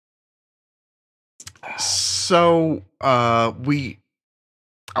 So we.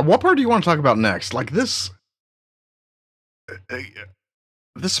 What part do you want to talk about next? Like this.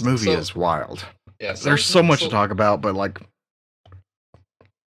 This movie is wild. Yeah. There's so much to talk about, but like.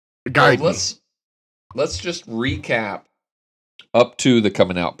 Let's just recap up to the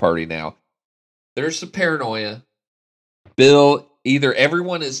coming out party now. There's some paranoia. Bill either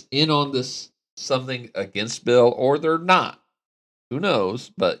everyone is in on this something against Bill or they're not. Who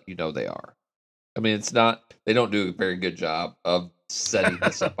knows? But they are. I mean, it's not. They don't do a very good job of setting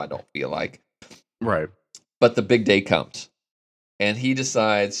this up. I don't feel like. Right. But the big day comes, and he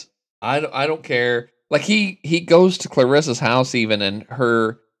decides, I don't care. Like he goes to Clarissa's house even, and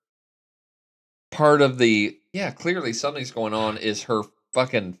her part of the clearly something's going on is her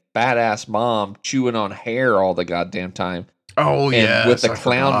fucking badass mom chewing on hair all the goddamn time. Oh, And with yes, the I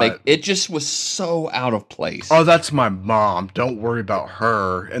clown forgot. it just was so out of place. Oh, that's my mom. Don't worry about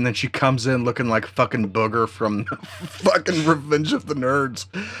her. And then she comes in looking like fucking Booger from fucking Revenge of the Nerds.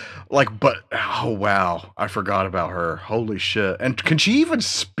 Like, but oh wow, I forgot about her. Holy shit! And can she even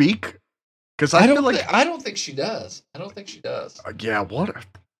speak? Because I feel like I don't think she does. I don't think she does. Yeah,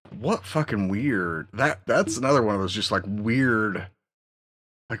 what fucking weird. That's another one of those just like weird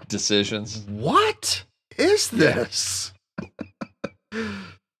like Decisions. What is this?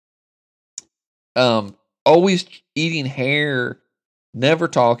 Always eating hair, never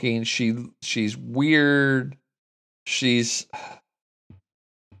talking. She's weird. She's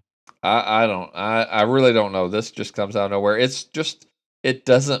I really don't know. This just comes out of nowhere. It's just it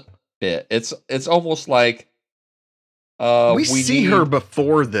doesn't fit. It's almost like we see her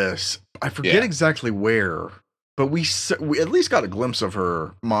before this. I forget Yeah. exactly where, but we at least got a glimpse of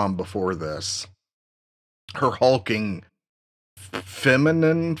her mom before this. Her hulking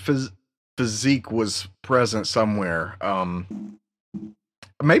feminine physique was present somewhere.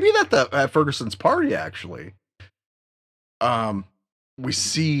 Maybe at Ferguson's party actually. We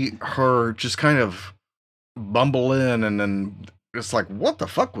see her just kind of bumble in, and then it's like, what the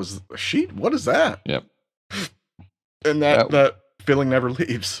fuck was she? What is that? Yep. And that feeling never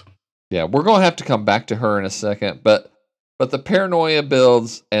leaves. Yeah, we're gonna have to come back to her in a second, but the paranoia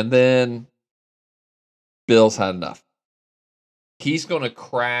builds, and then Bill's had enough. He's gonna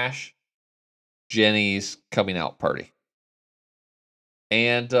crash Jenny's coming out party,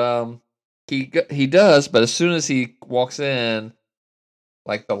 and he does. But as soon as he walks in,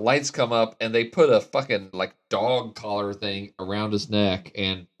 like the lights come up, and they put a fucking like dog collar thing around his neck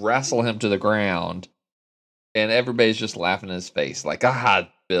and wrestle him to the ground, and everybody's just laughing in his face, like,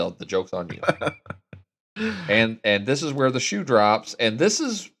 Bill, the joke's on you. and this is where the shoe drops, and this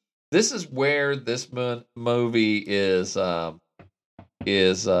is where this movie is getting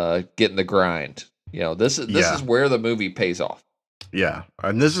the grind. This is where the movie pays off. Yeah,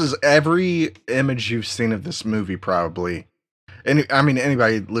 and this is every image you've seen of this movie probably. And I mean,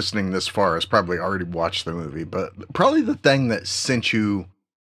 anybody listening this far has probably already watched the movie, but probably the thing that sent you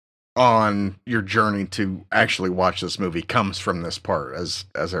on your journey to actually watch this movie comes from this part, as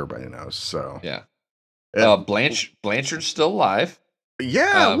everybody knows. So yeah, Blanchard's still alive.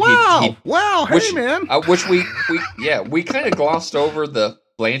 Yeah, wow, hey man. Which we kind of glossed over the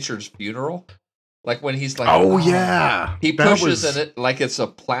Blanchard's funeral, like when he's like, yeah, he pushes in it like it's a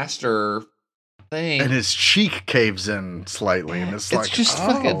plaster thing, and his cheek caves in slightly, and it's like, just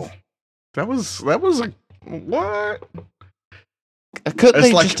fucking. That was a what? Couldn't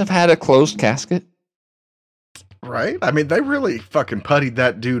they just have had a closed casket? Right? I mean, they really fucking puttied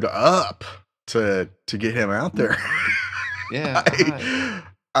that dude up to get him out there. Yeah.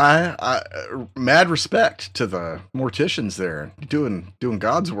 I mad respect to the morticians there doing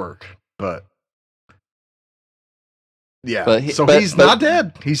God's work, but yeah. He's not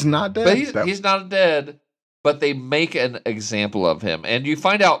dead. He's not dead. But he's not dead. But they make an example of him, and you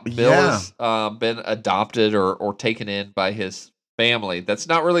find out Bill has been adopted or taken in by his family. That's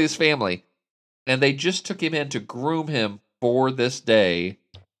not really his family, and they just took him in to groom him for this day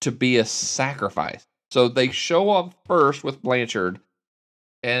to be a sacrifice. So they show up first with Blanchard,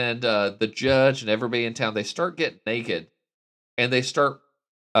 and the judge and everybody in town. They start getting naked, and they start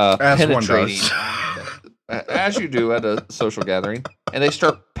penetrating, as you do at a social gathering, and they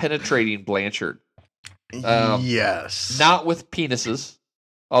start penetrating Blanchard. Yes. Not with penises,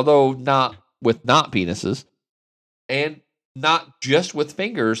 although not penises, and not just with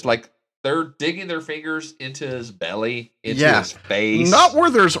fingers. Like they're digging their fingers into his belly, into his face. Not where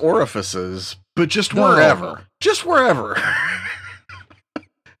there's orifices, but just wherever. Just wherever.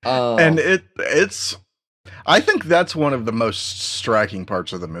 And it's I think that's one of the most striking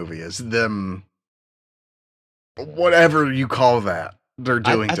parts of the movie is them, whatever you call that, they're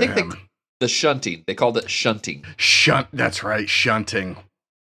doing to him. The shunting. They called it shunting. That's right, shunting.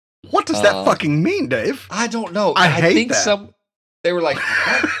 What does that fucking mean, Dave? I don't know. I think that. They were like,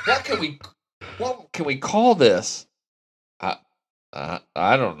 what can we call this? I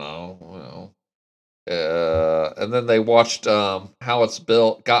don't know. And then they watched how it's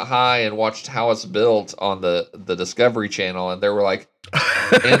built, got high and watched how it's built on the Discovery Channel, and they were like,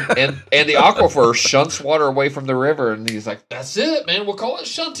 and the aquifer shunts water away from the river, and he's like, "That's it, man. We'll call it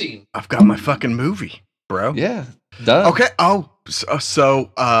shunting." I've got my fucking movie, bro. Yeah, done. Okay. Oh,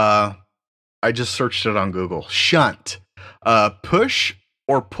 so I just searched it on Google. Shunt, push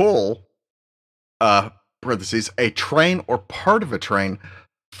or pull, parentheses, a train or part of a train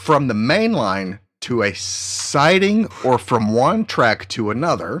from the main line to a siding or from one track to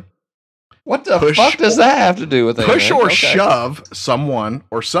another. What the fuck does that have to do with anything? Push or shove someone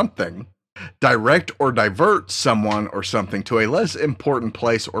or something. Direct or divert someone or something to a less important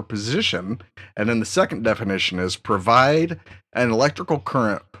place or position. And then the second definition is provide an electrical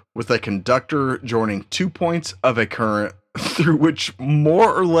current with a conductor joining 2 points of a current through which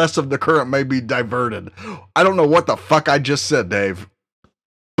more or less of the current may be diverted. I don't know what the fuck I just said, Dave.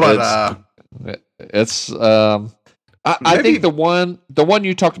 But it's I think the one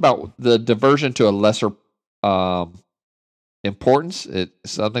you talked about, the diversion to a lesser importance,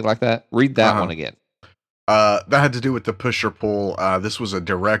 something like that. Read that one again. That had to do with the push or pull. This was a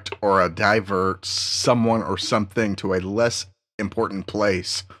direct or a divert someone or something to a less important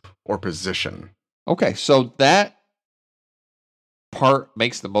place or position. Okay, so that part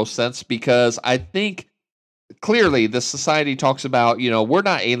makes the most sense because I think clearly the society talks about, we're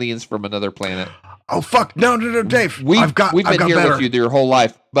not aliens from another planet. Oh fuck! No, Dave. We've been here better. with you your whole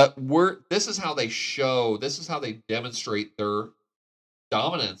life, but this is how they show. This is how they demonstrate their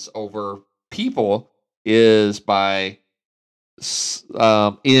dominance over people is by,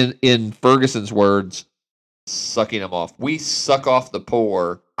 in Ferguson's words, sucking them off. We suck off the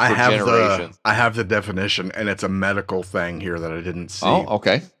poor for generations. I have the definition, and it's a medical thing here that I didn't see. Oh,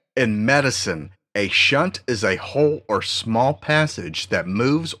 okay. In medicine, a shunt is a hole or small passage that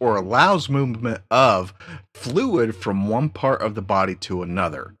moves or allows movement of fluid from one part of the body to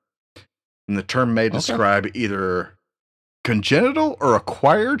another. And the term may describe either congenital or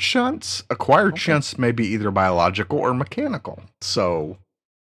acquired shunts. Acquired shunts may be either biological or mechanical. So,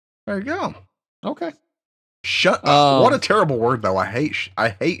 there you go. Okay. Shunt. What a terrible word, though. I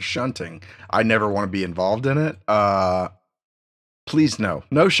hate shunting. I never want to be involved in it. Please no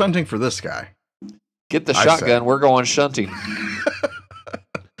shunting for this guy. Get the shotgun. We're going shunting.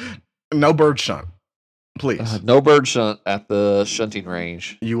 No bird shunt, please. No bird shunt at the shunting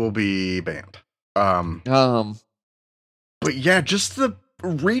range. You will be banned. But yeah, just the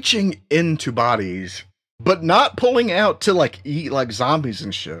reaching into bodies, but not pulling out to eat like zombies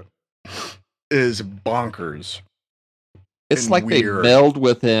and shit, is bonkers. It's like weird. They meld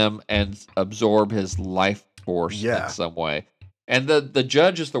with him and absorb his life force in some way. And the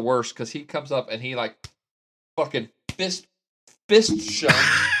judge is the worst because he comes up and he fucking fist shunts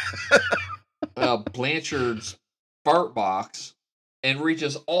Blanchard's fart box and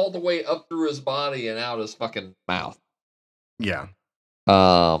reaches all the way up through his body and out his fucking mouth. Yeah.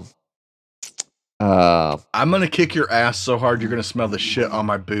 I'm gonna kick your ass so hard you're gonna smell the shit on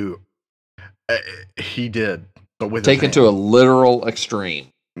my boot. He did, but with taken to a literal extreme.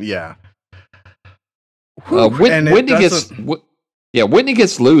 Yeah. Whitney gets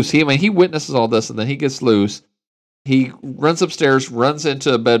loose. He witnesses all this, and then he gets loose. He runs upstairs, runs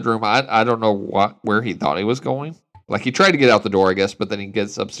into a bedroom. I don't know where he thought he was going. He tried to get out the door, I guess, but then he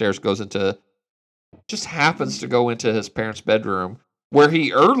gets upstairs, just happens to go into his parents' bedroom, where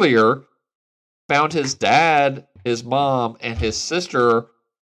he earlier found his dad, his mom, and his sister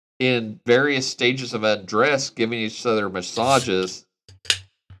in various stages of undress, giving each other massages,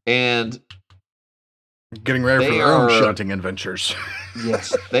 and getting ready for their own shunting adventures.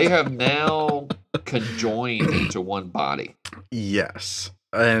 Yes, they have now conjoined into one body. Yes,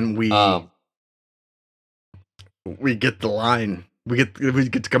 and we get the line. We get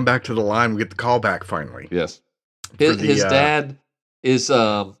to come back to the line. We get the call back finally. Yes, his dad is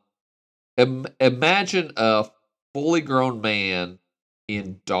imagine a fully grown man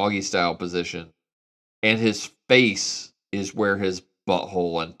in doggy style position, and his face is where his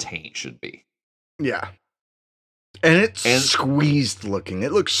butthole and taint should be. Yeah. And it's squeezed looking.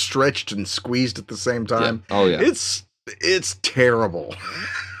 It looks stretched and squeezed at the same time. Yeah. Oh yeah. It's terrible.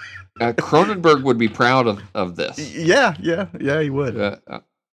 Cronenberg would be proud of this. Yeah, he would.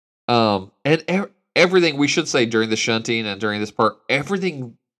 And everything we should say during the shunting and during this part,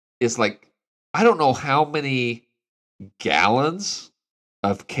 everything is I don't know how many gallons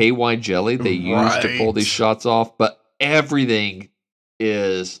of KY jelly they use to pull these shots off, but everything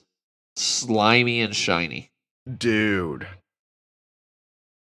is slimy and shiny. Dude.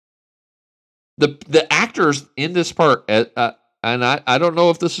 The actors in this part, and I don't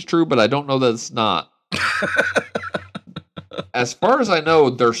know if this is true, but I don't know that it's not. As far as I know,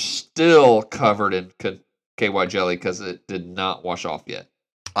 they're still covered in KY jelly because it did not wash off yet.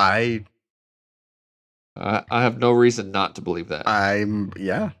 I I have no reason not to believe that. I'm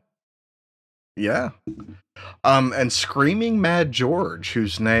yeah. Yeah. And Screaming Mad George,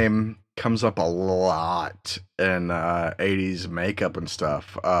 whose name comes up a lot in 80s makeup and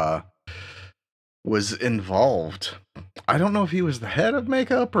stuff, was involved. I don't know if he was the head of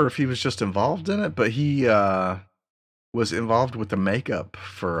makeup or if he was just involved in it, but he was involved with the makeup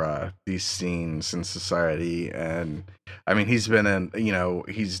for these scenes in Society. And I mean, he's been in,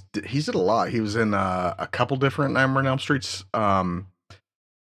 he's did a lot. He was in a couple different Nightmare on Elm Streets, uh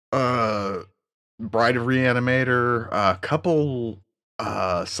Bride of Reanimator, a couple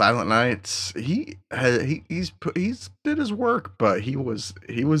Silent Nights. He's did his work, but he was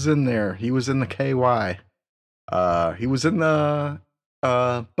in there. He was in the KY. He was in the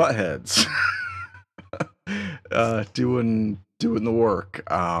Buttheads. Doing the work.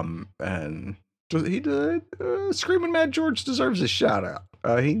 And he did. Screaming Mad George deserves a shout out.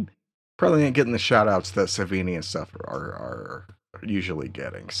 He probably ain't getting the shout outs that Savini and stuff are usually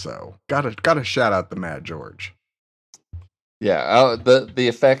getting. So gotta shout out the Mad George. Yeah, the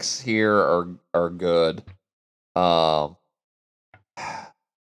effects here are good.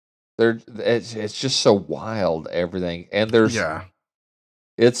 It's just so wild, everything, and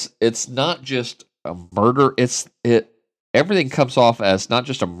it's not just a murder. Everything comes off as not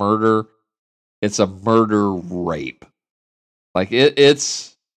just a murder. It's a murder rape. Like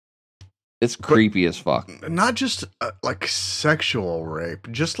it's creepy as fuck. Not just like sexual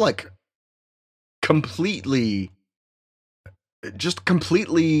rape, just like completely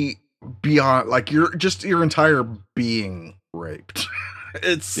beyond, like your entire being raped.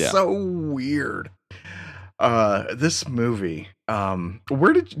 It's so weird. This movie,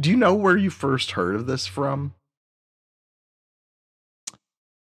 do you know where you first heard of this from?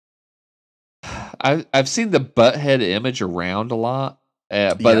 I've seen the butthead image around a lot,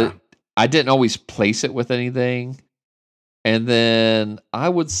 but I didn't always place it with anything. And then I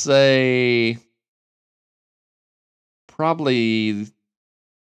would say probably in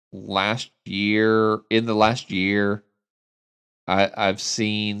the last year, I've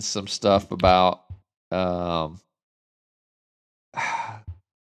seen some stuff about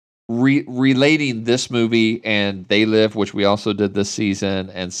relating this movie and They Live, which we also did this season,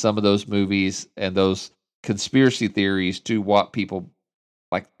 and some of those movies and those conspiracy theories to what people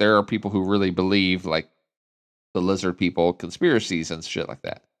like. There are people who really believe like the lizard people conspiracies and shit like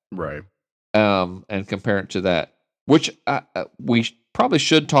that. Right. And compare it to that, which we probably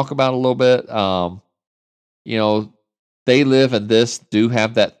should talk about a little bit. They Live and this do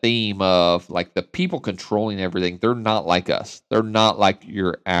have that theme of like the people controlling everything. They're not like us. They're not like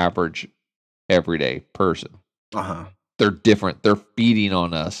your average everyday person. Uh-huh. They're different. They're feeding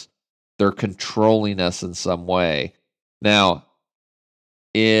on us. They're controlling us in some way. Now,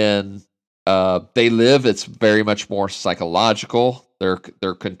 in They Live, it's very much more psychological. They're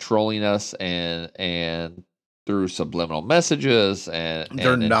controlling us and through subliminal messages and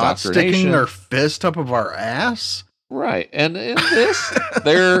they're not sticking their fist up of our ass. Right. And in this,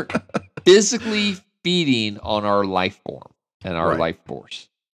 they're physically feeding on our life form and our life force.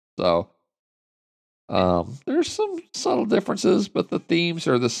 So there's some subtle differences, but the themes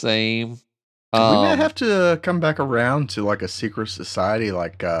are the same. We may have to come back around to like a secret society,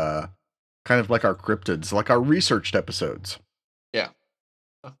 like kind of like our cryptids, like our researched episodes. Yeah.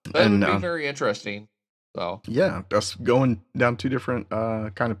 That would be very interesting. So yeah, us going down two different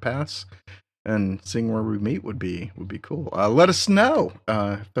kind of paths and seeing where we meet would be cool. Let us know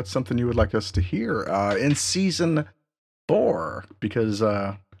if that's something you would like us to hear in season 4, because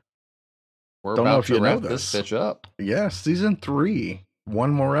we're don't know about if to you know wrap this bitch up. Yeah, season 3, one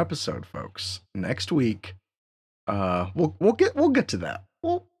more episode, folks. Next week, we'll get to that.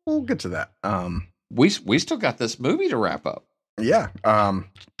 We'll get to that. We still got this movie to wrap up. Yeah.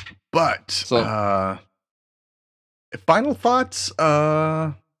 But so final thoughts.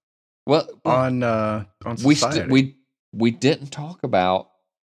 On Society. We didn't talk about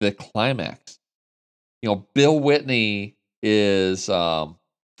the climax. Bill Whitney is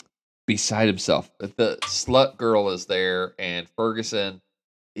beside himself. The slut girl is there, and Ferguson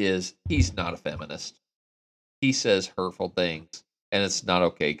he's not a feminist. He says hurtful things, and it's not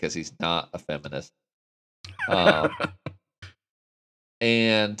okay because he's not a feminist.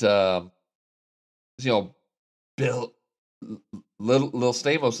 And Bill Little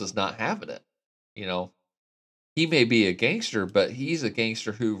Stamos is not having it. He may be a gangster, but he's a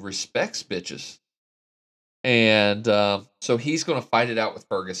gangster who respects bitches. And so he's going to fight it out with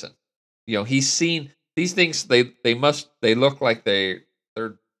Ferguson. He's seen these things they look like they're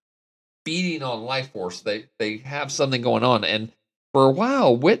feeding on life force. They have something going on, and for a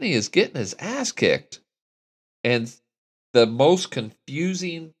while, Whitney is getting his ass kicked. And the most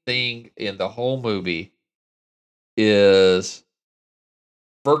confusing thing in the whole movie is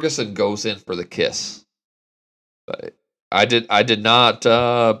Ferguson goes in for the kiss. I did not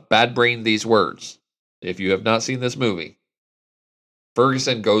bad brain these words. If you have not seen this movie,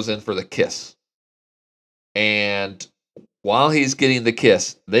 Ferguson goes in for the kiss, and while he's getting the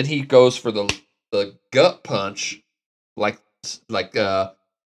kiss, then he goes for the gut punch, like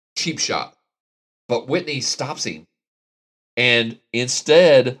cheap shot. But Whitney stops him, and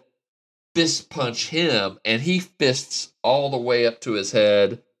instead fist punch him, and he fists all the way up to his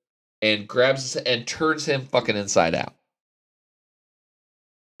head and grabs his, and turns him fucking inside out.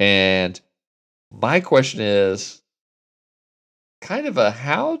 And my question is kind of a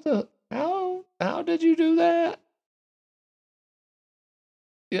how did you do that?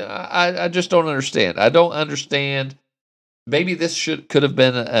 Yeah, I just don't understand. I don't understand. Maybe this could have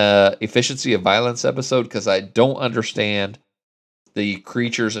been a efficiency of violence episode because I don't understand the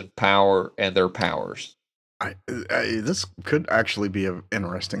creatures and power and their powers. This could actually be an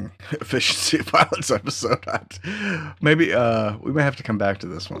interesting efficiency of violence episode. Maybe we may have to come back to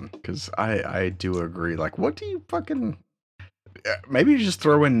this one because I do agree. Like, what do you fucking? Maybe you just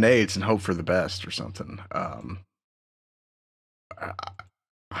throw in nades and hope for the best or something.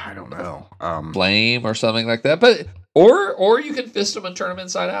 I don't know. Flame or something like that. But or you can fist him and turn him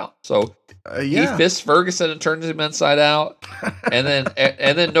inside out. So he fists Ferguson and turns him inside out, and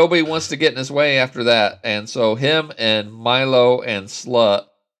then nobody wants to get in his way after that. And so him and Milo and Slut,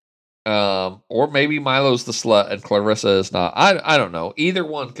 or maybe Milo's the slut and Clarissa is not. I don't know. Either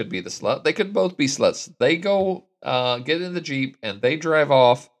one could be the slut. They could both be sluts. They go get in the Jeep and they drive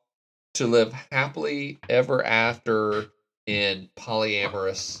off to live happily ever after in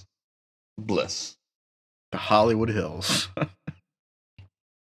polyamorous bliss. The Hollywood Hills.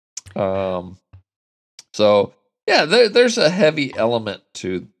 So yeah, there's a heavy element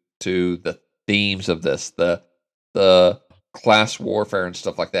to the themes of this, the class warfare and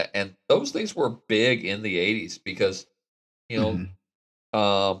stuff like that, and those things were big in the 80s because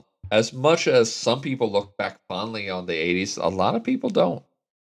as much as some people look back fondly on the 80s, a lot of people don't.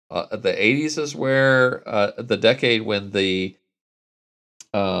 The 80s is where the decade when the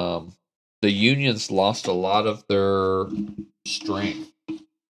unions lost a lot of their strength.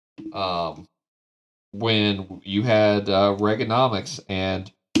 When you had Reaganomics and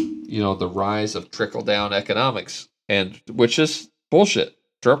the rise of trickle down economics, and which is bullshit.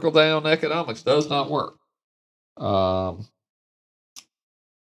 Trickle down economics does not work.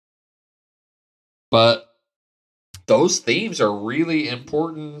 But those themes are really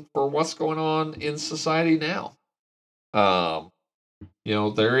important for what's going on in society now.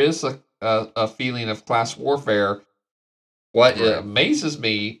 There is a feeling of class warfare. What amazes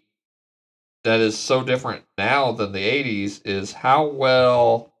me that is so different now than the 80s is how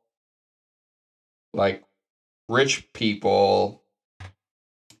well, like, rich people,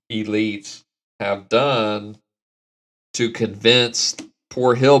 elites, have done to convince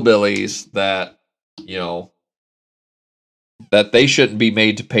poor hillbillies that, that they shouldn't be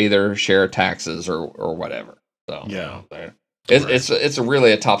made to pay their share of taxes or whatever. So, yeah. It's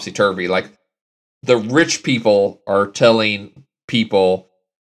really a topsy-turvy. Like, the rich people are telling people,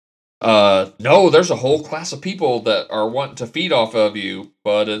 no, there's a whole class of people that are wanting to feed off of you,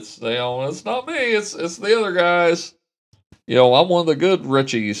 but it's not me, it's the other guys. I'm one of the good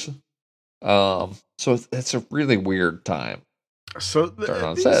richies. So it's a really weird time. So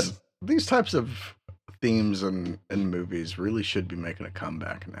these types of themes in movies really should be making a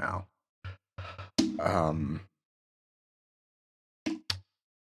comeback now.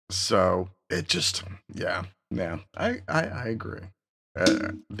 So it just, yeah, I agree.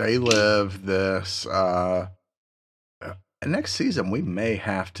 They live this. Next season, we may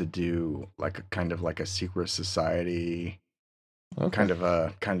have to do like a kind of like a secret society, kind of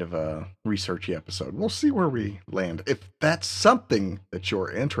a researchy episode. We'll see where we land. If that's something that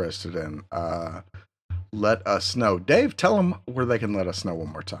you're interested in, let us know. Dave, tell them where they can let us know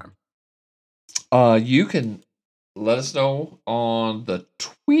one more time. You can let us know on the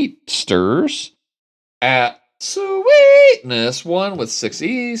Tweetsters at Sweetness1 with 6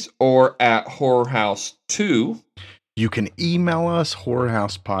 E's or at HorrorHouse2. You can email us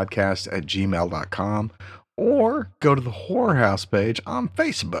horrorhousepodcast@gmail.com or go to the Horror House page on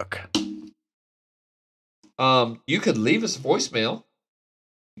Facebook. You could leave us a voicemail.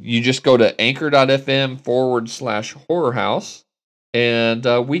 You just go to anchor.fm/horrorhouse And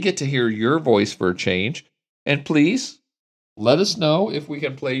we get to hear your voice for a change. And please let us know if we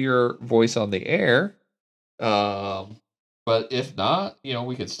can play your voice on the air. But if not,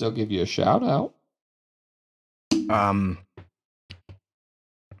 we could still give you a shout out.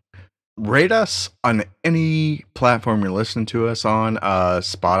 Rate us on any platform you're listening to us on,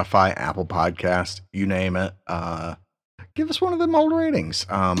 Spotify, Apple Podcast, you name it. Give us one of them old ratings.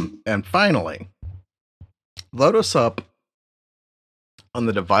 And finally, load us up on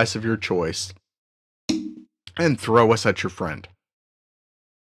the device of your choice and throw us at your friend.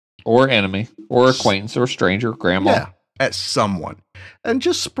 Or enemy, or acquaintance, or stranger, grandma. Yeah, at someone. And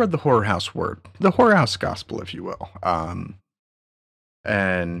just spread the Horror House word. The Horror House gospel, if you will.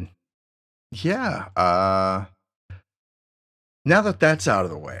 And yeah, now that that's out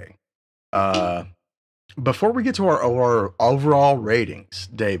of the way, before we get to our overall ratings,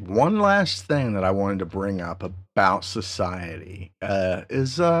 Dave, one last thing that I wanted to bring up about Society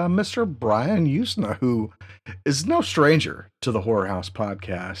is Mr. Brian Usna, who is no stranger to the Horror House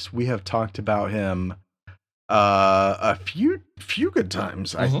podcast. We have talked about him a few good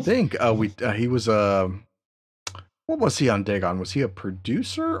times. I think he was what was he on Dagon? Was he a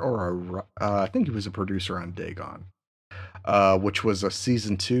producer or I think he was a producer on Dagon. Which was a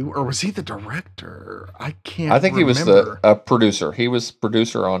season 2, or was he the director? I can't. I think remember. He was a producer. He was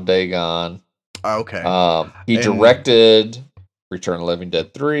producer on Dagon. Okay. He directed Return of the Living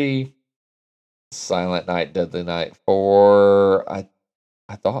Dead 3, Silent Night, Deadly Night 4. I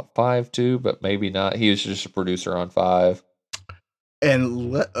thought 5 too, but maybe not. He was just a producer on 5.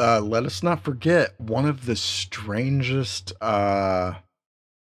 And let us not forget one of the strangest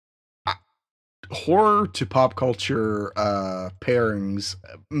horror to pop culture pairings,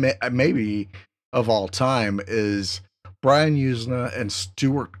 maybe of all time, is Brian Usna and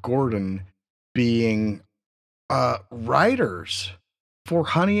Stuart Gordon being writers for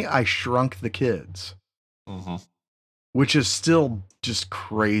Honey, I Shrunk the Kids, which is still just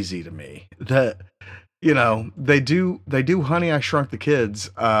crazy to me that they do Honey, I Shrunk the Kids.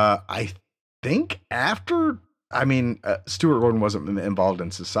 I think after. I mean, Stuart Gordon wasn't involved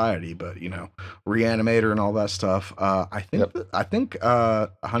in Society, but Reanimator and all that stuff. I think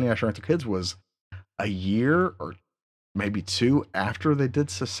Honey, I Shrunk the Kids was a year or maybe 2 after they did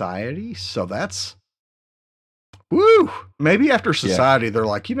Society. So that's maybe after Society, they're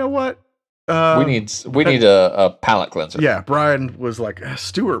like, you know what? We need a palate cleanser. Yeah, Brian was like,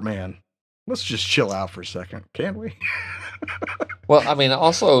 Stuart, man, let's just chill out for a second, can't we? Well, I mean,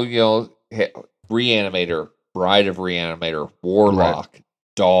 also, Reanimator. Bride of Reanimator, Warlock,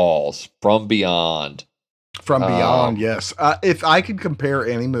 Dolls, From Beyond. From Beyond, yes. If I could compare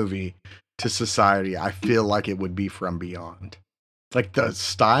any movie to Society, I feel like it would be From Beyond. Like the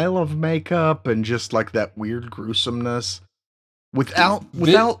style of makeup and just like that weird gruesomeness, without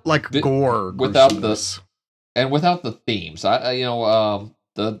like gore, without the themes.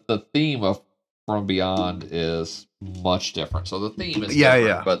 The theme of From Beyond is much different. So the theme is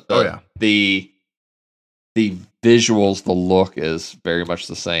different, but the visuals, the look is very much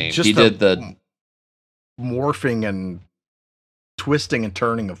the same. He did the morphing and twisting and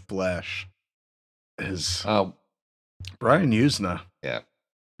turning of flesh is Brian Usna. Yeah.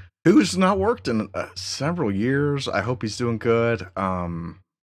 Who's not worked in several years. I hope he's doing good.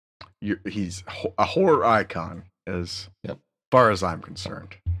 He's a horror icon as far as I'm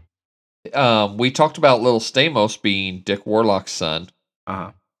concerned. We talked about Little Stamos being Dick Warlock's son.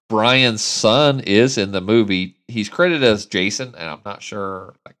 Brian's son is in the movie. He's credited as Jason, and I'm not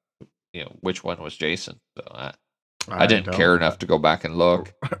sure, which one was Jason. So I didn't care enough to go back and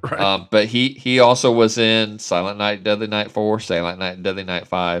look. Right. But he also was in Silent Night, Deadly Night 4, Silent Night, Deadly Night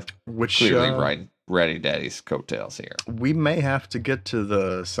 5. Which clearly riding Daddy's coattails here. We may have to get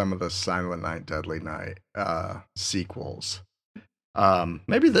to some of the Silent Night, Deadly Night sequels.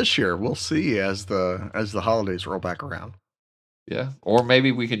 Maybe this year. We'll see as the holidays roll back around. Yeah, or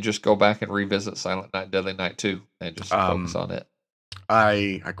maybe we could just go back and revisit Silent Night, Deadly Night 2 and just focus on it.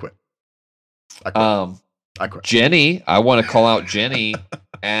 I quit. I quit. Jenny, I want to call out Jenny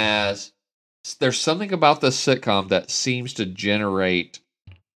as there's something about this sitcom that seems to generate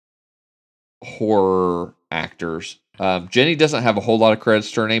horror actors. Jenny doesn't have a whole lot of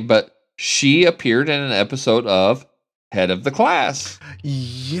credits to her name, but she appeared in an episode of Head of the Class.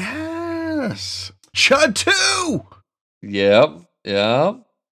 Yes. Chud 2! Yep.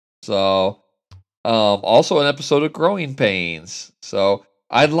 So, also an episode of Growing Pains. So,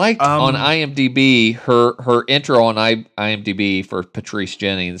 I liked on IMDb her intro on IMDb for Patrice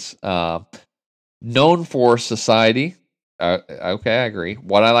Jennings, known for Society, Okay, I agree.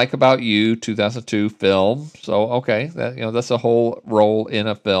 What I Like About You, 2002 film. So okay, that's a whole role in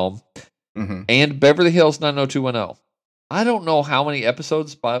a film. Mm-hmm. And Beverly Hills 90210. I don't know how many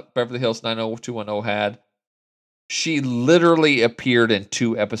episodes Beverly Hills 90210 had. She literally appeared in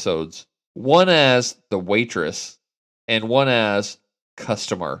 2 episodes. One as the waitress and one as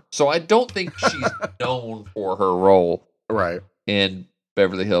customer. So I don't think she's known for her role Right. in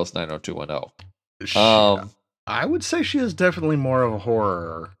Beverly Hills 90210. She, I would say she is definitely more of a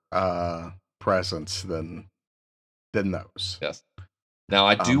horror presence than those. Yes. Now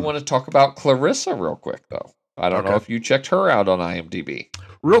I do Um, want to talk about Clarissa real quick though. I don't know okay. if you checked her out on IMDb.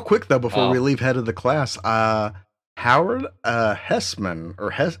 Real quick though, before we Um, leave head of the class, Howard Hessman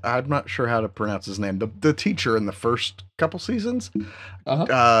or I'm not sure how to pronounce his name. The teacher in the first couple seasons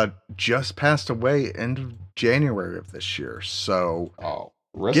just passed away end of January of this year. So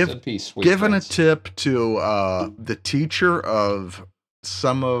rest in peace, sweet giving prince. a tip to the teacher of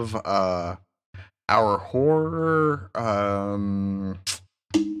some of our horror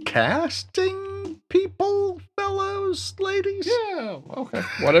casting people, fellows, ladies. Yeah, okay.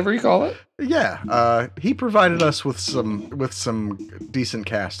 Whatever you call it. Yeah, he provided us with some decent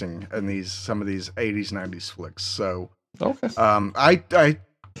casting in some of these 80s 90s flicks. So Okay. I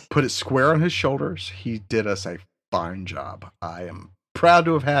put it square on his shoulders. He did us a fine job. I am proud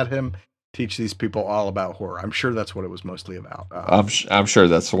to have had him teach these people all about horror. I'm sure that's what it was mostly about. I'm sure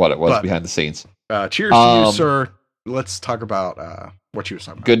that's what it was behind the scenes. Cheers to you, sir. Let's talk about what you were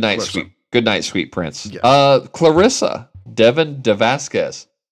talking about. Good night, sweet prince. Yes. Clarissa Devin DeVasquez.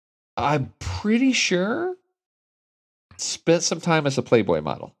 I'm pretty sure spent some time as a Playboy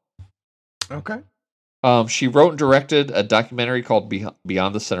model. Okay. She wrote and directed a documentary called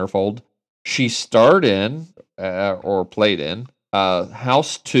Beyond the Centerfold. She starred in or played in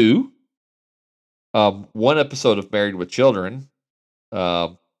House 2, one episode of Married with Children.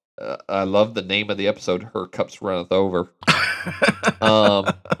 I love the name of the episode, Her Cups Runneth Over.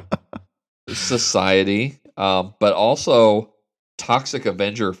 Society, but also Toxic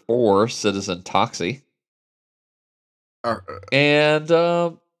Avenger 4, Citizen Toxie. And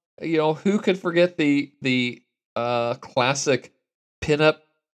who could forget the classic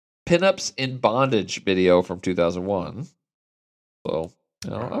pinups in bondage video from 2001? So,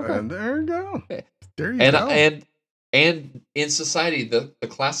 okay. And there you go. There you go. And in Society, the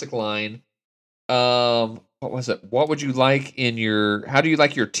classic line, what was it? What would you like how do you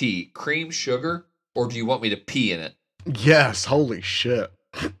like your tea? Cream, sugar, or do you want me to pee in it? Yes, holy shit.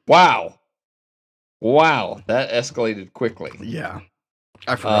 Wow, that escalated quickly. Yeah,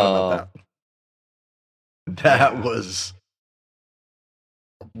 I forgot about that. That was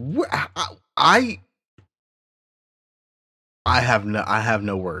I have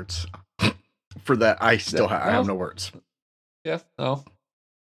no words for that. I have no words. Yeah, no.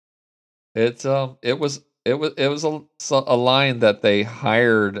 It was a line that they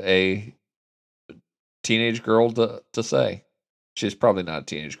hired a teenage girl to say. She's probably not a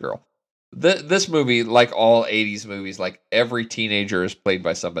teenage girl. This movie, like all 80s movies, like every teenager is played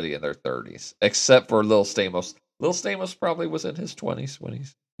by somebody in their 30s, except for Lil Stamos. Lil Stamos probably was in his 20s when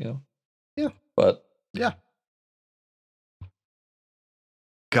he's, Yeah. But yeah.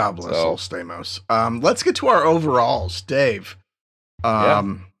 God bless Lil Stamos. Let's get to our overalls, Dave.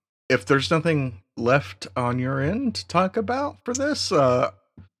 If there's nothing left on your end to talk about for this,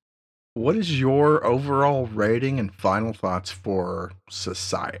 what is your overall rating and final thoughts for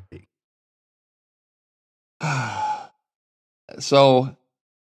Society? So,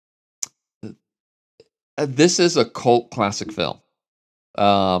 this is a cult classic film.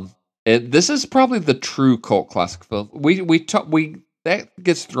 This is probably the true cult classic film. That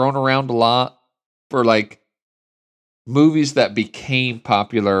gets thrown around a lot for like movies that became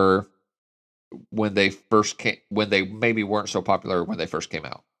popular when they maybe weren't so popular when they first came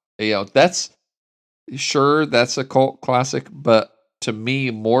out. That's a cult classic, but to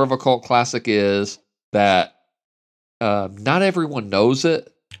me, more of a cult classic is that not everyone knows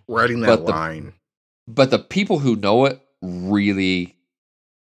it. Writing that line. But the people who know it really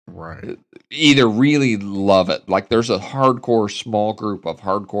right either really love it. Like there's a hardcore small group of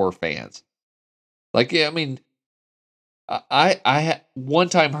hardcore fans. Like, yeah, I mean, I one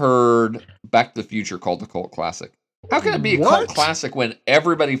time heard Back to the Future called the cult classic. How can it be a cult classic when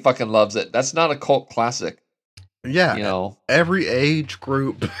everybody fucking loves it? That's not a cult classic. Yeah, every age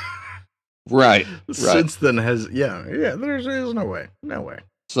group, right? Since then has There's no way.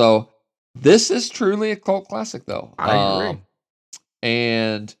 So this is truly a cult classic, though. I agree,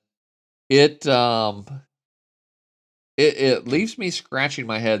 and it leaves me scratching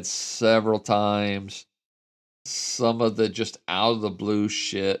my head several times some of the just out of the blue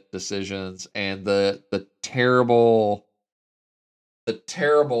shit decisions and the terrible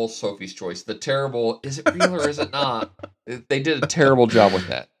Sophie's Choice. The terrible, is it real or is it not? They did a terrible job with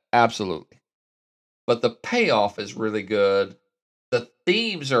that. Absolutely. But the payoff is really good. The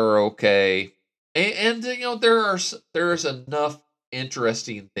themes are okay. And there's enough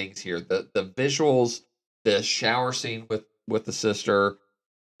interesting things here. The visuals, the shower scene with the sister,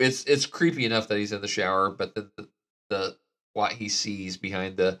 it's creepy enough that he's in the shower, but the what he sees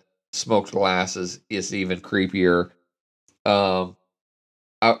behind the smoked glasses is even creepier. Um,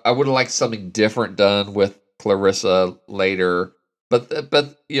 I would have liked something different done with Clarissa later, but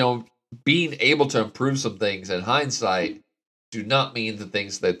being able to improve some things in hindsight do not mean the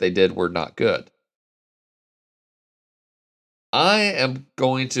things that they did were not good. I am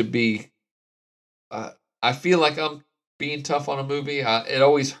going to be. I feel like I'm being tough on a movie. It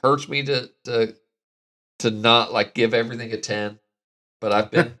always hurts me to not like give everything a 10, but I've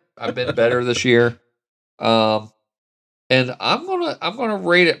been better this year. Um, and I'm gonna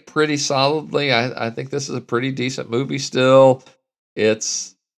rate it pretty solidly. I think this is a pretty decent movie still.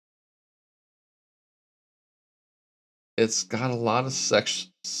 It's it's got a lot of sex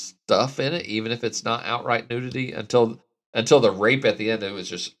stuff in it, even if it's not outright nudity. Until the rape at the end, it was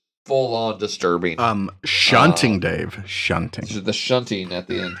just full on disturbing. Shunting, Dave. Shunting. The shunting at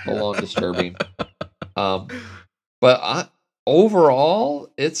the end, full on disturbing. But overall,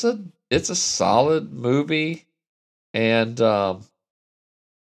 it's a solid movie, and I'm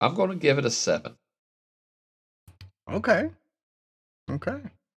going to give it a 7. Okay. Okay.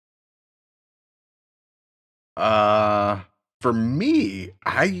 For me,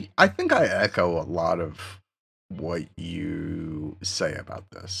 I think I echo a lot of what you say about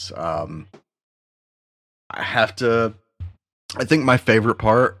this. I have to. I think my favorite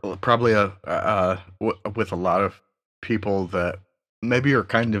part, probably with a lot of people that maybe are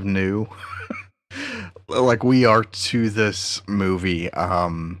kind of new, like we are to this movie.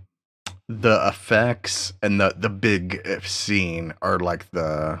 The effects and the big scene are like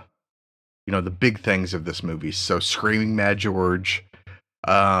the big things of this movie. So Screaming Mad George,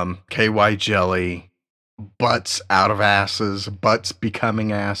 KY Jelly, butts out of asses, butts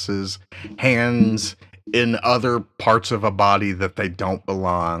becoming asses, hands in other parts of a body that they don't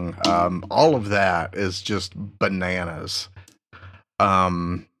belong. All of that is just bananas.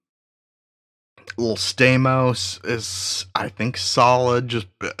 Little Stamos is, I think, solid. Just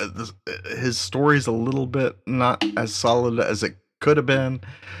his story's a little bit not as solid as it could have been.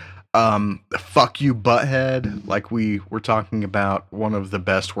 Fuck you, butthead. Like we were talking about, one of the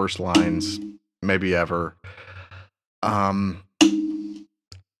best worst lines maybe ever. I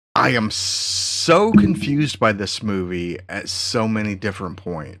am so confused by this movie at so many different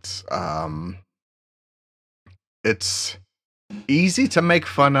points. It's easy to make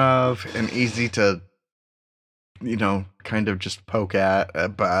fun of and easy to, kind of just poke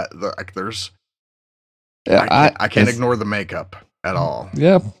at, but like there's, I can't ignore the makeup at all.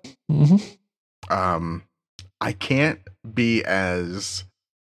 Yeah. Mm-hmm. I can't be as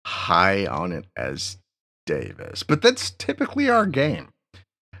high on it as Dave is, but that's typically our game.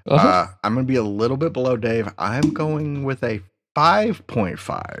 I'm going to be a little bit below Dave. I'm going with a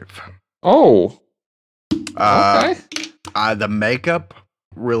 5.5. Oh. Okay. The makeup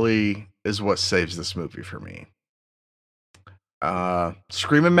really is what saves this movie for me.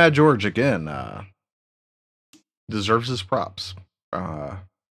 Screaming Mad George again deserves his props.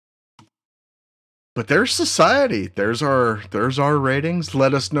 But there's society. There's our ratings.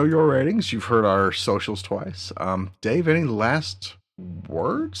 Let us know your ratings. You've heard our socials twice. Dave, any last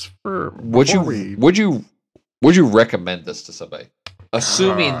words for would you recommend this to somebody,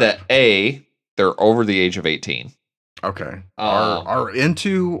 assuming that they're over the age of 18? Okay. Are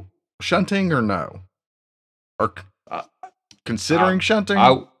into shunting or no? Or considering shunting?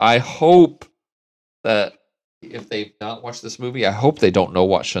 I hope that if they've not watched this movie, I hope they don't know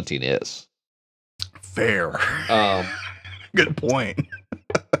what shunting is. Fair. Good point.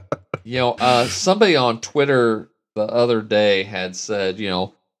 Somebody on Twitter the other day had said,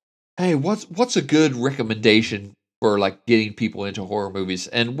 hey, what's a good recommendation for like getting people into horror movies?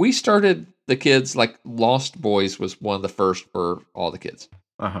 And we started the kids, like Lost Boys was one of the first for all the kids.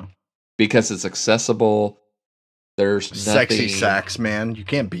 Because it's accessible. There's Sexy Sax Man. You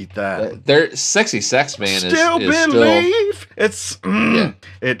can't beat that. Sexy Sax Man still believe. It's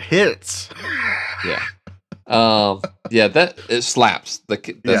it hits. Yeah. That it slaps.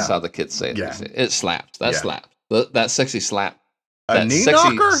 That's how the kids say it. Yeah. It slaps. That slaps. That sexy slap. That knee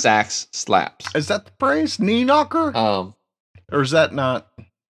sexy knocker? Sax slaps. Is that the phrase? Knee knocker? Or is that not?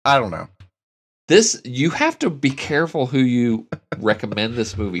 I don't know. this you have to be careful who you recommend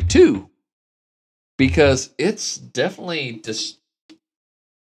this movie to, because it's definitely dis-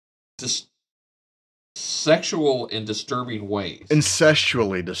 sexual in disturbing ways.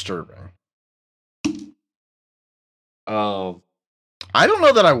 Incestually disturbing. Um, I don't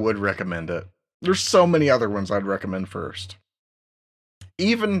know that I would recommend it. There's so many other ones I'd recommend first.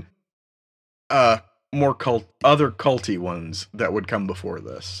 Even more other culty ones that would come before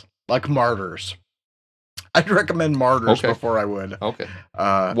this. Like Martyrs. I'd recommend Martyrs okay, before I would okay.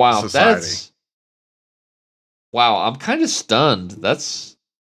 Wow, Society. wow. I'm kind of stunned. That's.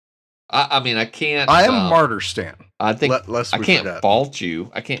 I mean, I can't. I am a Martyr stan. I think lest I we can't forget. fault you.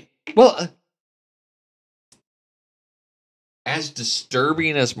 I can't. Well, as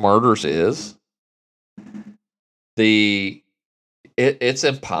disturbing as Martyrs is, it's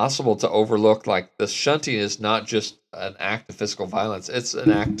impossible to overlook. Like, the shunting is not just an act of physical violence; it's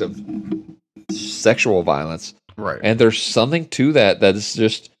an act of sexual violence. Right. And there's something to that is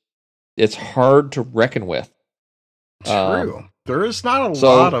just, it's hard to reckon with. True. There is not a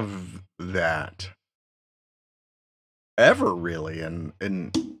lot of that ever really in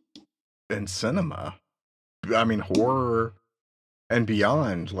cinema. I mean, horror and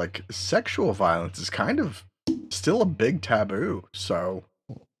beyond, like sexual violence is kind of still a big taboo. So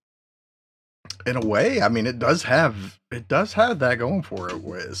in a way, I mean, it does have that going for it.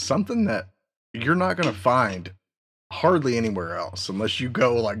 It's something that you're not going to find hardly anywhere else unless you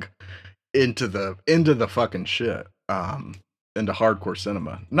go like into the fucking shit. Into hardcore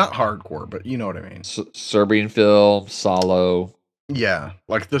cinema. Not hardcore, but you know what I mean. Serbian film, Salo. Yeah,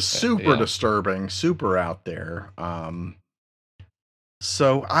 like the super disturbing, super out there.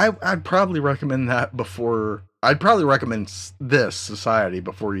 So I'd probably recommend that before. I'd probably recommend this Society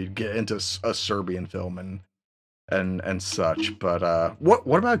before you get into a Serbian film and such. But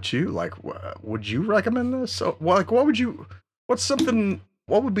what about you? Like, would you recommend this? So, like, what would you? What's something?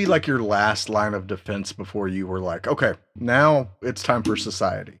 What would be like your last line of defense before you were like, okay, now it's time for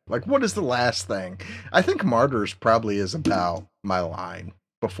Society? Like, what is the last thing? I think Martyrs probably is about my line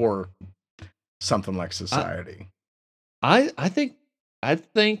before something like Society. I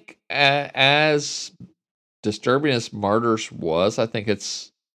think as disturbing as Martyrs was, I think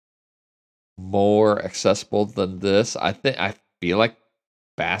it's more accessible than this. I feel like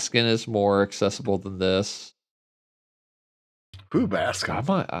Baskin is more accessible than this. Who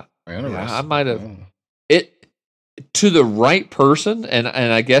Baskin? I might have it to the right person, and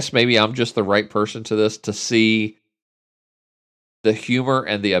I guess maybe I'm just the right person to this to see the humor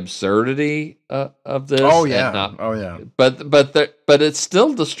and the absurdity of this. Oh yeah, But it's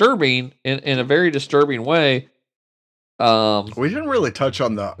still disturbing in a very disturbing way. We didn't really touch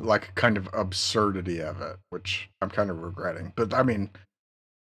on the like kind of absurdity of it, which I'm kind of regretting. But I mean,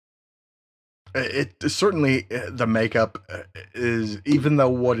 it certainly the makeup is, even though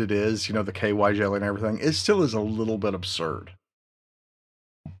what it is, you know, the KY jelly and everything, it still is a little bit absurd.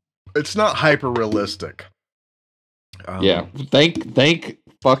 It's not hyper realistic. Yeah, thank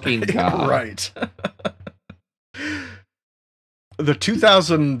fucking God. Right. The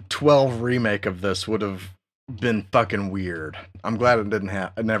 2012 remake of this would have been fucking weird. I'm glad it didn't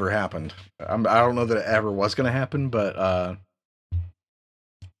it never happened. I don't know that it ever was going to happen, but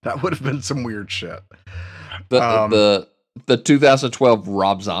that would have been some weird shit. The 2012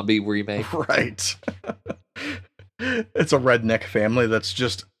 Rob Zombie remake. Right. It's a redneck family that's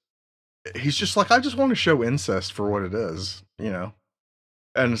just, he's just like, I just want to show incest for what it is, you know?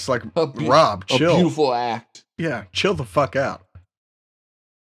 And it's like, Rob, chill. A beautiful act. Yeah, chill the fuck out.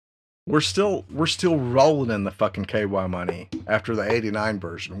 We're still rolling in the fucking KY money after the 89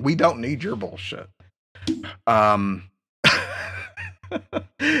 version. We don't need your bullshit.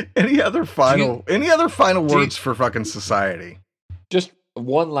 Any other final words for fucking Society? Just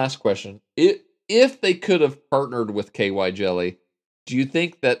one last question. If they could have partnered with KY Jelly, do you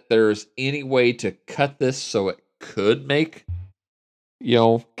think that there's any way to cut this so it could make, you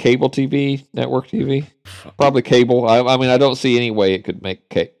know, cable TV, network TV? Probably cable. I mean, I don't see any way it could make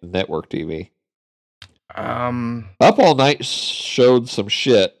network TV. Up All Night showed some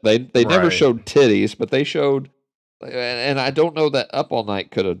shit. They never showed titties, but they showed, and I don't know that Up All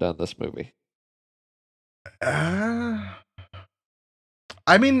Night could have done this movie. I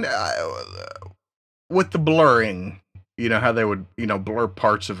mean, with the blurring, you know how they would, you know, blur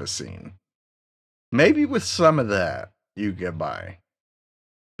parts of a scene. Maybe with some of that you get by,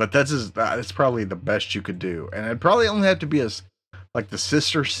 but that's probably the best you could do, and it'd probably only have to be as like the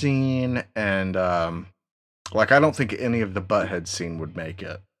sister scene, and like I don't think any of the butthead scene would make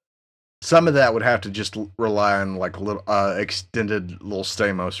it. Some of that would have to just rely on like little extended little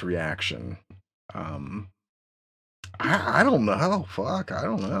Stamos reaction. Um, I don't know. Fuck, I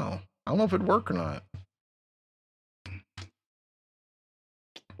don't know. I don't know if it'd work or not.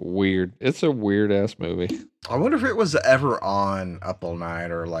 Weird. It's a weird ass movie. I wonder if it was ever on Up All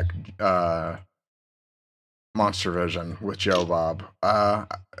Night or like Monster Vision with Joe Bob.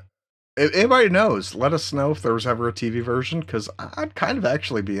 If anybody knows, let us know if there was ever a TV version, because I'd kind of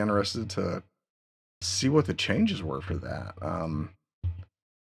actually be interested to see what the changes were for that.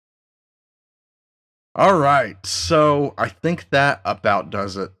 All right, so I think that about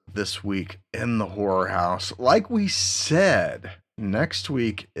does it this week in the horror house. Like we said, next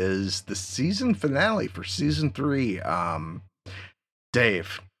week is the season finale for season 3.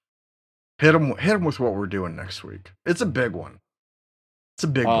 Dave, hit him with what we're doing next week. It's a big one. It's a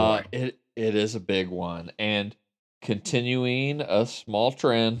big boy. It is a big one, and continuing a small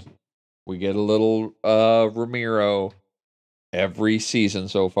trend, we get a little Ramiro every season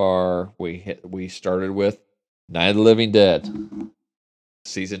so far. We started with Night of the Living Dead.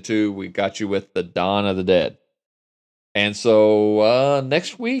 Season 2, we got you with the Dawn of the Dead. And so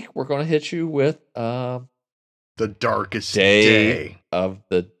next week we're going to hit you with The Darkest Day of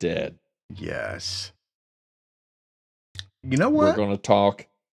the Dead. Yes. You know what? We're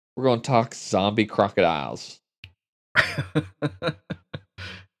going to talk zombie crocodiles.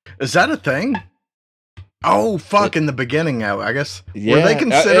 Is that a thing? Oh fuck! In the beginning, I guess yeah, were they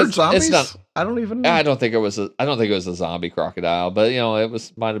considered zombies? It's not, I don't even know. I don't think it was a zombie crocodile, but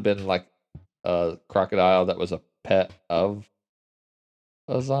it might have been like a crocodile that was a pet of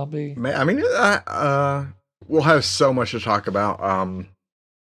a zombie. I mean, we'll have so much to talk about.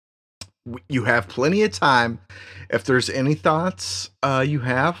 You have plenty of time. If there's any thoughts you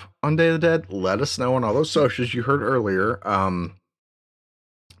have on Day of the Dead, let us know on all those socials you heard earlier.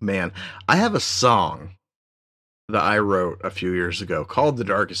 Man, I have a song that I wrote a few years ago called The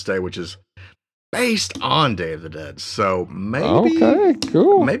Darkest Day, which is based on Day of the Dead. So maybe,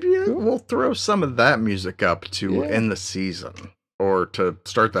 cool. We'll throw some of that music up to end the season or to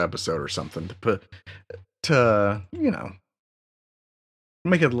start the episode or something to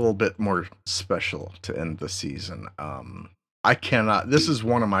make it a little bit more special to end the season. This is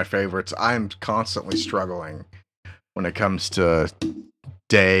one of my favorites. I'm constantly struggling when it comes to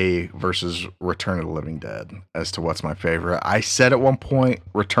Day versus Return of the Living Dead as to what's my favorite. I said at one point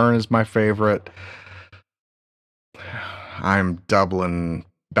Return is my favorite. I'm doubling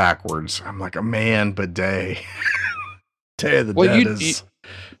backwards. I'm like, but Day of the Dead is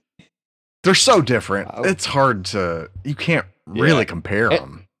they're so different. It's hard you can't really compare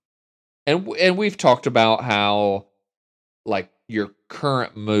them. And we've talked about how like your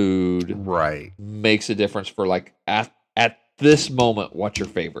current mood makes a difference for like at this moment, what's your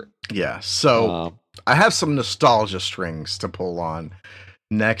favorite? Yeah. So I have some nostalgia strings to pull on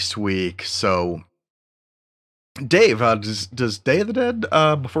next week. So Dave, does Day of the Dead,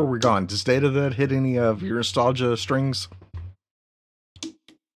 before we're gone, does Day of the Dead hit any of your nostalgia strings?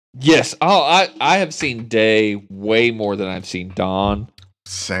 Yes. Oh, I have seen Day way more than I've seen Dawn.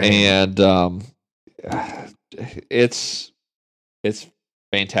 Same. And it's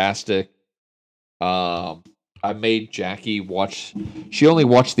fantastic. I made Jackie watch. She only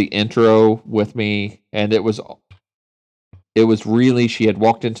watched the intro with me, and it was really, she had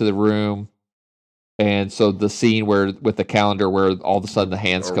walked into the room, and so the scene where with the calendar where all of a sudden the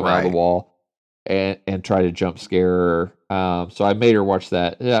hands come out of the wall and try to jump scare her. So I made her watch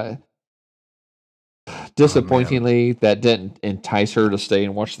that. Yeah. Disappointingly, that didn't entice her to stay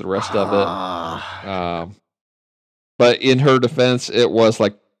and watch the rest of it. But in her defense, it was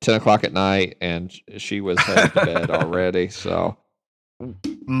like 10 o'clock at night, and she was headed to bed already. So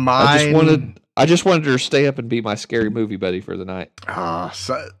I just wanted her to stay up and be my scary movie buddy for the night.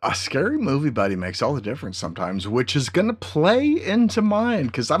 So a scary movie buddy makes all the difference sometimes, which is going to play into mine,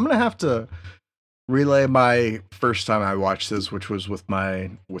 because I'm going to have to relay my first time I watched this, which was with my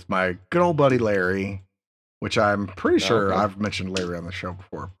good old buddy Larry, which I'm pretty sure I've mentioned Larry on the show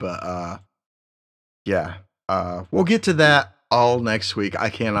before. But we'll get to that all next week. I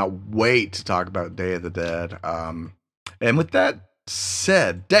cannot wait to talk about Day of the Dead. And with that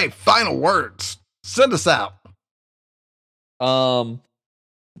said, Dave, final words. Send us out.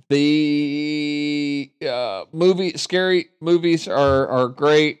 The scary movies are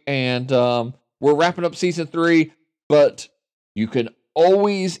great, and we're wrapping up season 3, but you can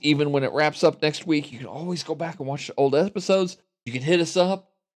always, even when it wraps up next week, you can always go back and watch the old episodes. You can hit us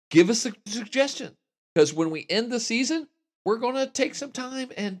up, give us a suggestion, because when we end the season, we're going to take some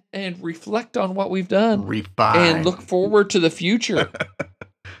time and reflect on what we've done, and look forward to the future.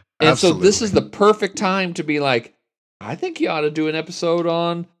 And so this is the perfect time to be like, I think you ought to do an episode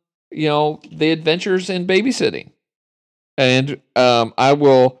on The Adventures in Babysitting. And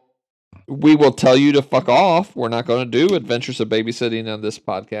we will tell you to fuck off. We're not going to do Adventures of Babysitting on this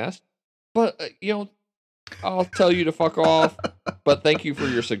podcast. But, I'll tell you to fuck off. But thank you for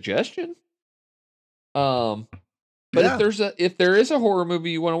your suggestion. But if there is a horror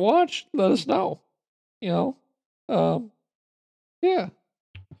movie you want to watch, let us know. Yeah.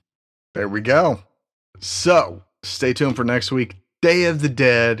 There we go. So stay tuned for next week. Day of the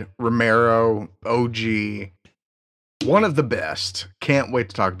Dead, Romero, OG, one of the best. Can't wait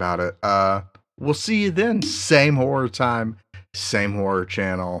to talk about it. We'll see you then. Same horror time, same horror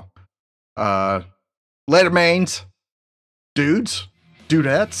channel. Later, mains, dudes,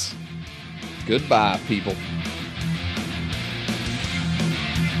 dudettes. Goodbye, people.